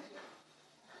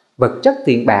vật chất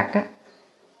tiền bạc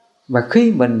và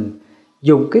khi mình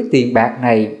dùng cái tiền bạc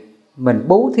này mình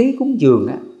bố thí cúng dường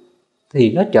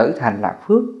thì nó trở thành là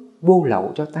phước vô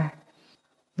lậu cho ta.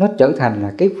 Nó trở thành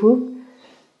là cái phước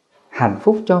hạnh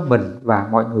phúc cho mình và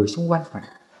mọi người xung quanh mình.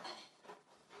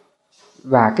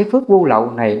 Và cái phước vô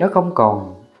lậu này nó không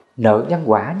còn nợ nhân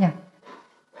quả nha.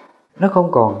 Nó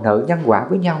không còn nợ nhân quả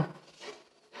với nhau.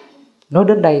 Nói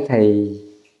đến đây thầy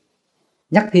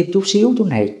nhắc thêm chút xíu chỗ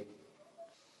này.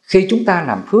 Khi chúng ta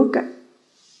làm phước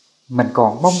mình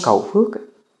còn mong cầu phước.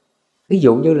 Ví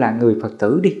dụ như là người Phật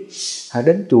tử đi, họ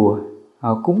đến chùa,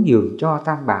 họ cúng dường cho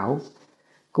Tam Bảo,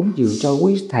 cúng dường cho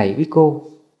quý thầy, quý cô,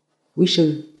 quý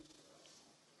sư.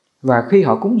 Và khi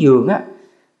họ cúng dường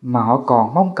mà họ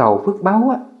còn mong cầu phước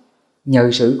báu nhờ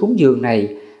sự cúng dường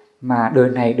này mà đời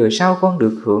này đời sau con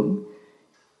được hưởng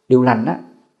điều lành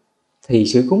thì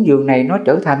sự cúng dường này nó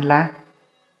trở thành là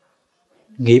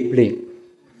nghiệp liền.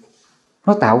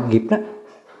 Nó tạo nghiệp đó.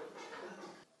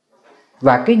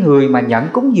 Và cái người mà nhận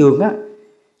cúng dường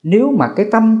nếu mà cái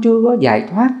tâm chưa có giải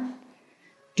thoát,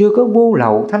 chưa có vô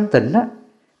lậu thanh tịnh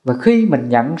và khi mình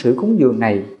nhận sự cúng dường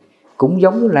này cũng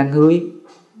giống như là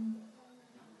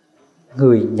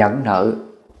người nhận nợ,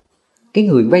 cái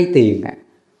người vay tiền.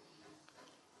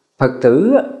 Phật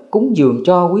tử cúng dường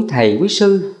cho quý thầy, quý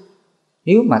sư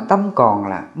Nếu mà tâm còn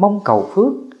là mong cầu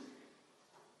phước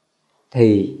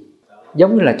thì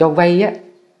giống như là cho vay á.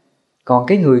 Còn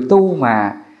cái người tu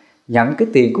mà nhận cái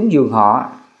tiền cúng dường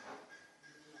họ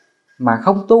mà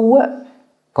không tu á,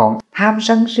 còn tham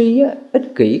sân si á,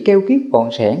 ích kỷ keo kiết bòn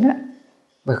sẻn á,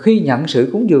 và khi nhận sự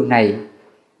cúng dường này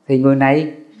thì người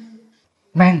này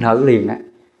mang nợ liền á.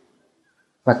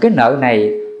 Và cái nợ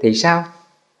này thì sao?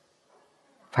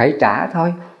 Phải trả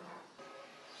thôi.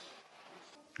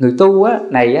 Người tu á,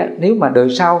 này á, nếu mà đời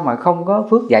sau mà không có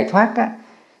phước giải thoát á,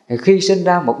 thì khi sinh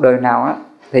ra một đời nào á,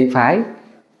 thì phải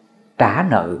trả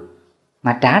nợ.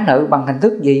 Mà trả nợ bằng hình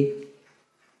thức gì?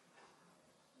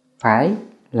 Phải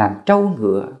làm trâu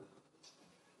ngựa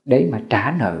để mà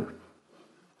trả nợ.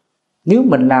 Nếu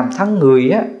mình làm thân người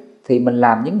á, thì mình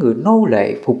làm những người nô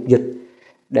lệ phục dịch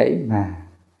để mà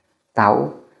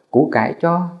tạo của cải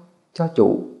cho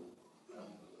chủ.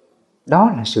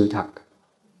 Đó là sự thật.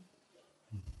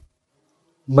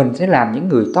 Mình sẽ làm những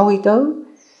người tôi tớ,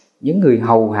 những người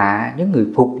hầu hạ, những người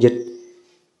phục dịch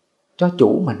cho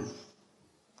chủ mình.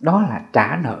 Đó là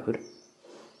trả nợ đó.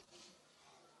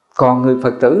 Còn người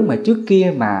Phật tử mà trước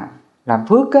kia mà làm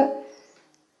phước á,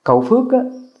 cầu phước á,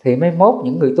 thì mai mốt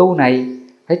những người tu này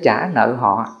phải trả nợ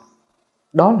họ.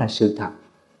 Đó là sự thật,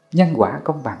 nhân quả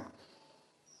công bằng.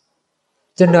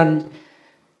 Cho nên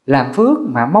làm phước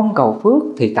mà mong cầu phước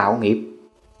thì tạo nghiệp.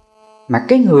 Mà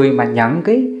cái người mà nhận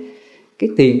cái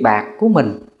tiền bạc của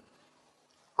mình,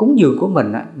 cúng dường của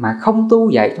mình á, mà không tu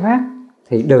giải thoát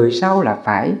thì đời sau là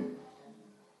phải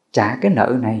trả cái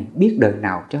nợ này biết đời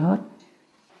nào cho hết.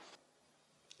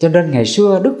 Cho nên ngày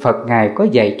xưa Đức Phật Ngài có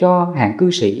dạy cho hàng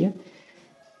cư sĩ á,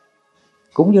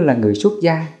 cũng như là người xuất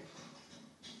gia.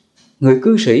 Người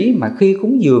cư sĩ mà khi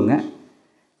cúng dường á,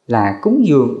 là cúng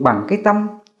dường bằng cái tâm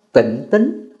tịnh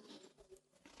tín,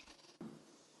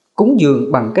 cúng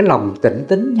dường bằng cái lòng tịnh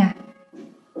tín nha.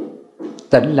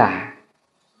 Tịnh là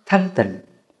thanh tịnh.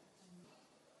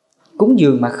 Cúng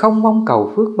dường mà không mong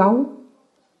cầu phước báu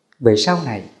về sau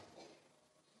này.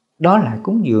 Đó là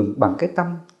cúng dường bằng cái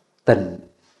tâm tịnh,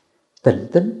 tịnh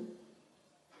tín.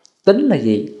 Tín là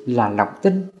gì? Là lòng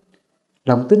tin.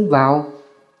 Lòng tin vào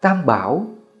Tam Bảo,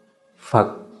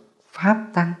 Phật, Pháp,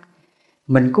 Tăng.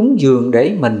 Mình cúng dường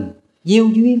để mình gieo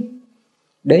duyên,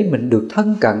 để mình được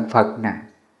thân cận Phật nè,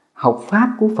 học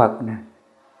Pháp của Phật nè,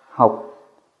 học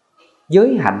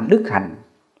giới hạnh, đức hạnh,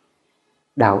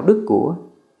 đạo đức của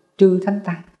chư Thánh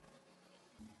Tăng.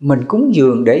 Mình cúng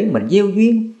dường để mình gieo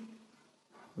duyên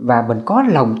và mình có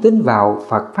lòng tin vào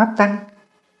Phật, Pháp, Tăng,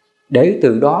 để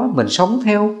từ đó mình sống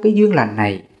theo cái duyên lành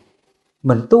này.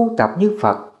 Mình tu tập như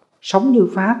Phật, sống như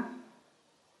Pháp,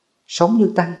 sống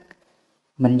như Tăng.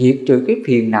 Mình diệt trừ cái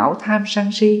phiền não tham sân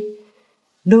si,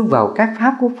 nương vào các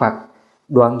pháp của Phật,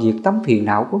 đoạn diệt tâm phiền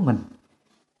não của mình.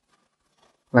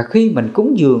 Và khi mình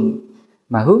cúng dường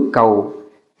mà hướng cầu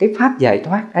cái pháp giải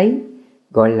thoát ấy,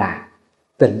 gọi là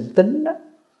tịnh tín đó.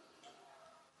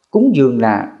 Cúng dường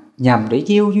là nhằm để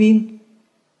gieo duyên,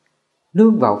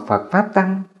 nương vào Phật, Pháp,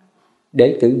 Tăng,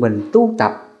 để tự mình tu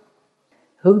tập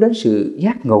hướng đến sự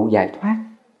giác ngộ giải thoát.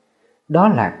 Đó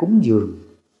là cúng dường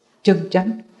chân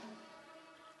chánh.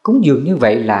 Cúng dường như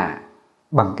vậy là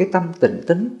bằng cái tâm tịnh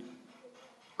tín.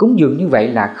 Cúng dường như vậy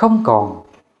là không còn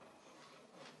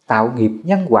tạo nghiệp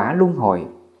nhân quả luân hồi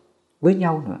với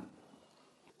nhau nữa.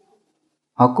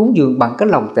 Họ cúng dường bằng cái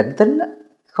lòng tịnh tín á,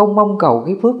 không mong cầu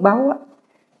cái phước báo á,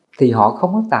 thì họ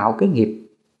không có tạo cái nghiệp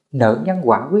nợ nhân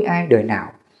quả với ai đời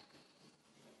nào.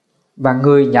 Và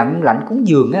người nhận lãnh cúng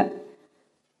dường á,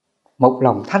 một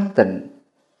lòng thanh tịnh,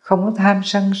 không có tham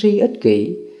sân si ích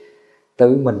kỷ,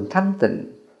 tự mình thanh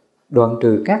tịnh, đoạn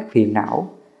trừ các phiền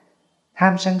não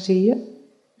tham sân si á,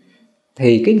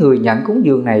 thì cái người nhận cúng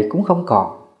dường này cũng không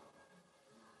còn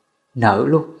nợ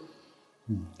luôn.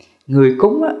 Người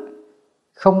cúng á,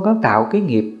 không có tạo cái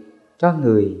nghiệp cho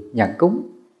người nhận cúng,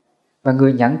 và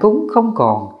người nhận cúng không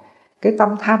còn cái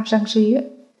tâm tham sân si á,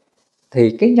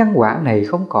 thì cái nhân quả này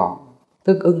không còn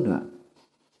tương ưng nữa.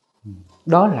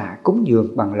 Đó là cúng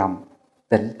dường bằng lòng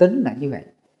tịnh tín là như vậy.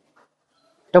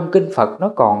 Trong kinh Phật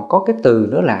nó còn có cái từ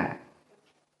nữa là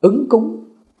ứng cúng.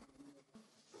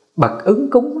 Bậc ứng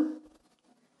cúng.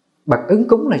 Bậc ứng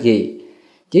cúng là gì?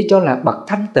 Chỉ cho là bậc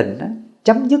thanh tịnh á,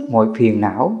 chấm dứt mọi phiền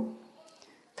não,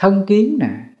 thân kiến nè,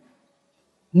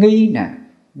 nghi nè,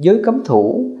 giới cấm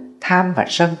thủ, tham và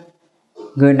sân.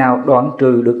 Người nào đoạn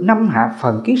trừ được 5 hạ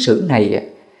phần kiết sử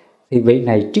này thì vị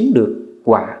này chứng được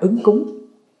quả ứng cúng.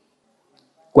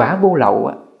 Quả vô lậu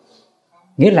á,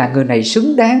 nghĩa là người này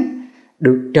xứng đáng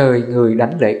được trời người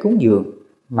đảnh lễ cúng dường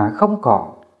mà không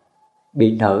còn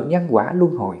bị nợ nhân quả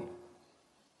luân hồi.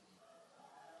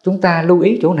 Chúng ta lưu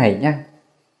ý chỗ này nha.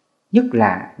 Nhất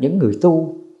là những người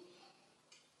tu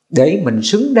để mình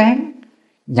xứng đáng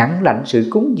nhận lãnh sự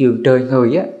cúng dường trời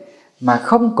người á, mà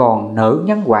không còn nợ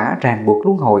nhân quả ràng buộc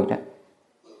luân hồi đó,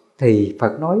 thì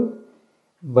Phật nói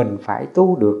mình phải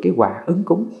tu được cái quả ứng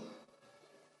cúng.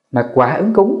 Mà quả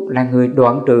ứng cúng là người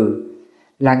đoạn trừ,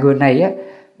 là người này á,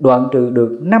 đoạn trừ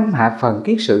được 5 hạ phần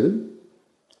kiết sử: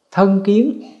 thân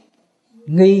kiến,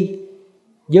 nghi,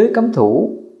 giới cấm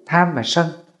thủ, tham và sân.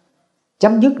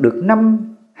 Chấm dứt được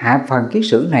 5 hạ phần kiết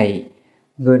sử này,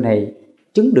 người này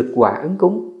chứng được quả ứng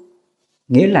cúng.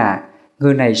 Nghĩa là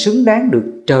người này xứng đáng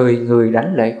được trời người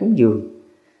đảnh lễ cúng dường.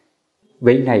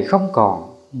 Vị này không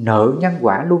còn nợ nhân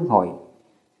quả luân hồi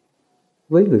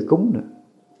với người cúng nữa.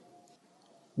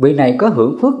 Vị này có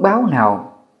hưởng phước báo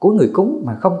nào của người cúng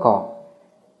mà không còn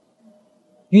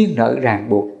duyên nợ ràng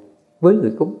buộc với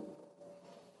người cúng.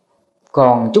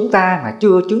 Còn chúng ta mà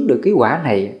chưa chứng được cái quả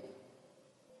này,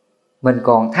 mình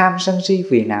còn tham sân si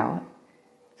phiền não,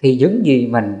 thì những gì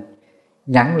mình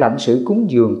nhận lãnh sự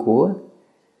cúng dường của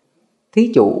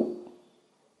thí chủ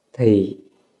thì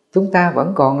chúng ta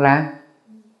vẫn còn là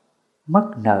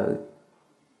mất nợ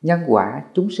nhân quả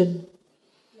chúng sinh.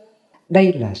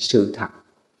 Đây là sự thật.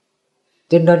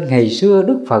 Cho nên ngày xưa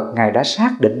Đức Phật Ngài đã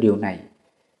xác định điều này.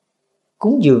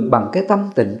 Cúng dường bằng cái tâm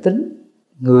tịnh tín,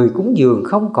 người cúng dường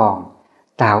không còn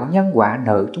tạo nhân quả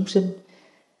nợ chúng sinh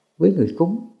với người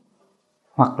cúng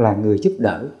hoặc là người giúp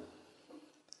đỡ.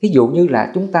 Ví dụ như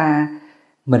là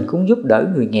mình cũng giúp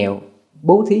đỡ người nghèo,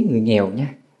 bố thí người nghèo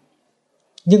nha.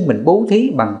 Nhưng mình bố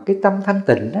thí bằng cái tâm thanh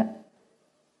tịnh đó,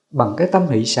 bằng cái tâm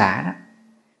hỷ xả đó,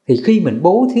 thì khi mình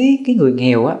bố thí cái người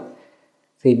nghèo á,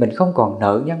 thì mình không còn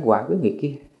nợ nhân quả với người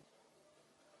kia.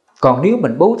 Còn nếu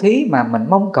mình bố thí mà mình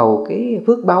mong cầu cái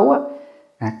phước báu á,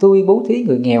 tôi bố thí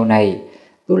người nghèo này,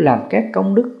 tôi làm các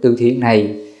công đức từ thiện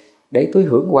này để tôi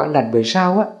hưởng quả lành về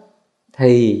sau á,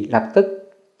 thì lập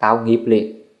tức tạo nghiệp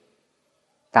liền,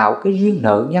 tạo cái duyên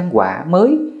nợ nhân quả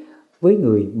mới với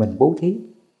người mình bố thí.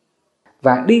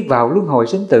 Và đi vào luân hồi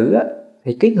sinh tử á,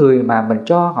 thì cái người mà mình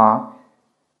cho họ,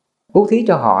 bố thí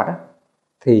cho họ đó,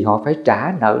 thì họ phải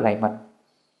trả nợ lại mình.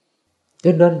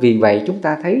 Cho nên vì vậy chúng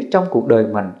ta thấy trong cuộc đời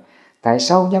mình, tại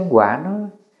sao nhân quả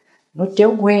nó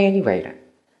chéo ngoe như vậy đó,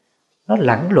 nó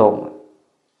lẫn lộn.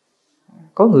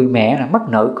 Có người mẹ là mắc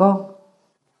nợ con,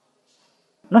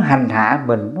 nó hành hạ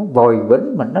mình, nó vòi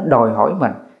vĩnh mình, nó đòi hỏi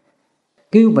mình,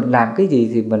 kêu mình làm cái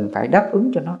gì thì mình phải đáp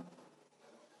ứng cho nó,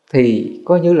 thì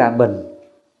coi như là mình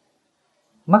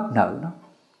mắc nợ nó.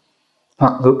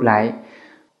 Hoặc ngược lại,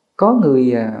 có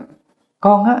người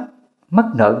con á mắc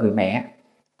nợ người mẹ.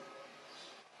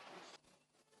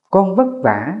 Con vất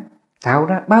vả tạo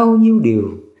ra bao nhiêu điều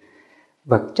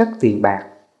vật chất tiền bạc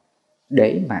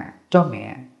để mà cho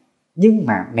mẹ, nhưng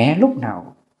mà mẹ lúc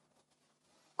nào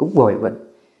cũng vòi vĩnh,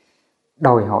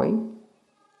 đòi hỏi.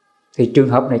 Thì trường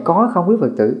hợp này có không quý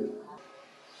Phật tử?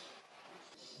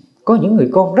 Có những người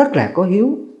con rất là có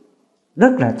hiếu,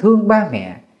 rất là thương ba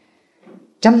mẹ,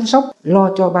 chăm sóc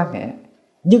lo cho ba mẹ,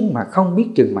 nhưng mà không biết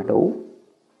chừng mà đủ,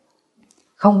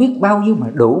 không biết bao nhiêu mà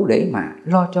đủ để mà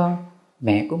lo cho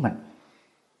mẹ của mình.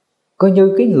 Coi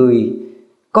như cái người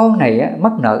con này á,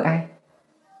 mắc nợ ai?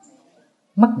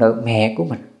 Mắc nợ mẹ của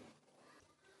mình.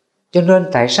 Cho nên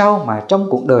tại sao mà trong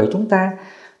cuộc đời chúng ta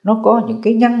nó có những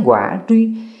cái nhân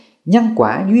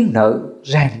quả duyên nợ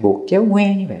ràng buộc chéo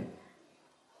ngoe như vậy?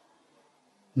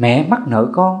 Mẹ mắc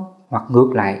nợ con, hoặc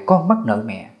ngược lại con mắc nợ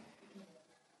mẹ,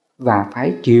 và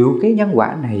phải chịu cái nhân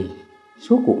quả này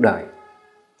suốt cuộc đời.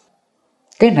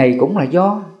 Cái này cũng là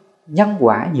do nhân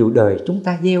quả nhiều đời chúng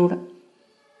ta gieo đó.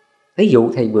 Ví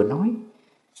dụ thầy vừa nói,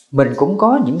 mình cũng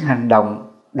có những hành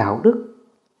động đạo đức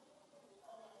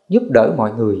giúp đỡ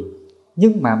mọi người,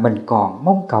 nhưng mà mình còn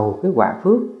mong cầu cái quả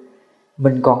phước,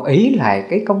 mình còn ý lại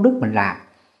cái công đức mình làm,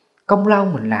 công lao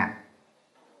mình làm,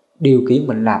 điều kiện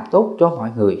mình làm tốt cho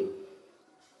mọi người,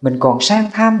 mình còn sang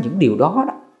tham những điều đó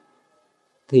đó,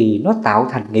 thì nó tạo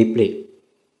thành nghiệp liền.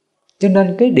 Cho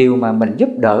nên cái điều mà mình giúp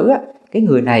đỡ á, cái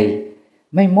người này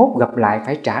mai mốt gặp lại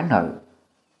phải trả nợ.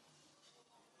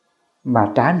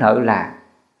 Mà trả nợ là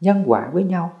nhân quả với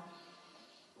nhau.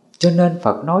 Cho nên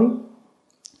Phật nói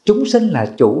chúng sinh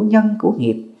là chủ nhân của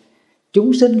nghiệp,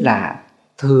 chúng sinh là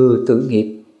thừa tự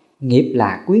nghiệp, nghiệp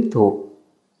là quyến thuộc,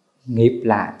 nghiệp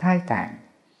là thai tạng.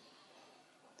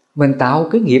 Mình tạo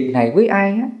cái nghiệp này với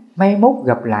ai á, mai mốt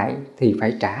gặp lại thì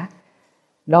phải trả.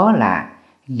 Đó là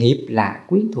nghiệp là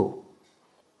quyến thuộc.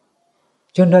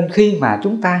 Cho nên khi mà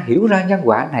chúng ta hiểu ra nhân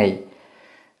quả này,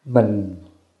 mình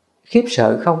khiếp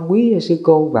sợ không quý sư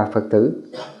cô và Phật tử?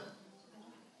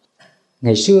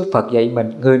 Ngày xưa Phật dạy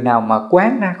mình, người nào mà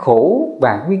quán ra khổ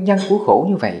và nguyên nhân của khổ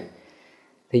như vậy,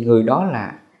 thì người đó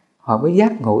là họ mới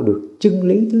giác ngộ được chân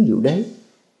lý tứ diệu đế.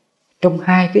 Trong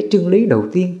hai cái chân lý đầu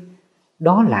tiên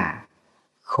đó là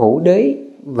khổ đế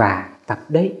và tập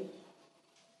đế.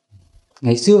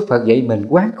 Ngày xưa Phật dạy mình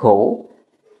quán khổ,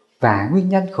 và nguyên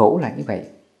nhân khổ là như vậy.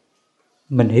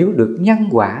 Mình hiểu được nhân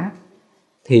quả,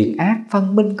 thiện ác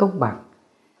phân minh công bằng.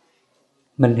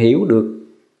 Mình hiểu được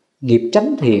nghiệp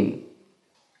chánh thiện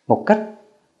một cách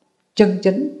chân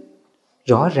chính,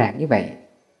 rõ ràng như vậy,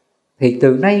 thì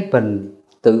từ nay mình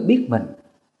tự biết mình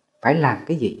phải làm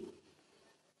cái gì.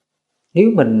 Nếu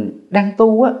mình đang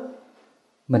tu á,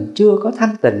 mình chưa có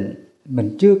thanh tịnh,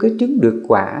 mình chưa có chứng được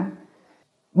quả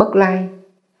bất lai,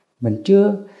 mình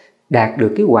chưa đạt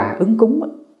được cái quả ứng cúng á,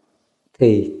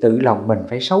 thì tự lòng mình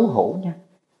phải xấu hổ nha.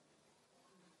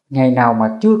 Ngày nào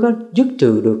mà chưa có dứt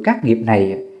trừ được các nghiệp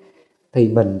này thì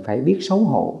mình phải biết xấu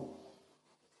hổ,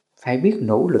 phải biết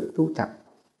nỗ lực tu tập.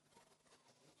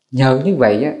 Nhờ như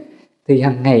vậy á, thì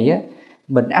hàng ngày á,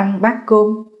 mình ăn bát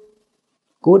cơm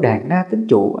của đàn na tín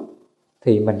chủ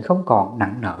thì mình không còn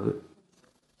nặng nợ.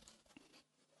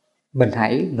 Mình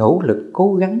hãy nỗ lực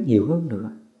cố gắng nhiều hơn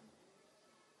nữa,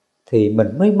 thì mình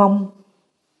mới mong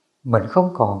mình không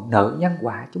còn nợ nhân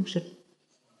quả chúng sinh.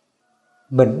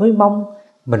 Mình mới mong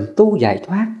mình tu giải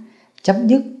thoát, chấm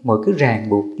dứt mọi cái ràng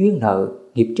buộc duyên nợ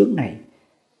nghiệp chướng này,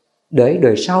 để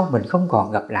đời sau mình không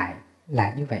còn gặp lại,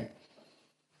 là như vậy.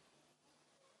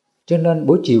 Cho nên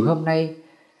buổi chiều hôm nay,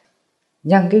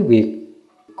 nhân cái việc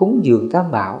cúng dường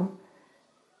Tam Bảo,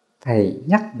 thầy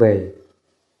nhắc về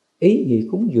ý nghĩa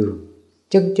cúng dường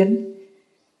chân chính.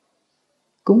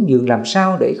 Cúng dường làm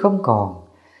sao để không còn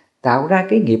tạo ra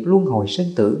cái nghiệp luân hồi sinh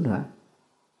tử nữa.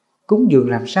 Cúng dường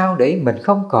làm sao để mình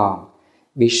không còn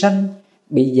bị sanh,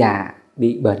 bị già,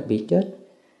 bị bệnh, bị chết.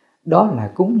 Đó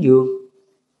là cúng dường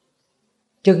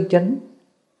chân chính,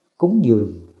 cúng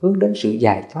dường hướng đến sự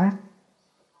giải thoát,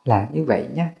 là như vậy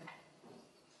nha.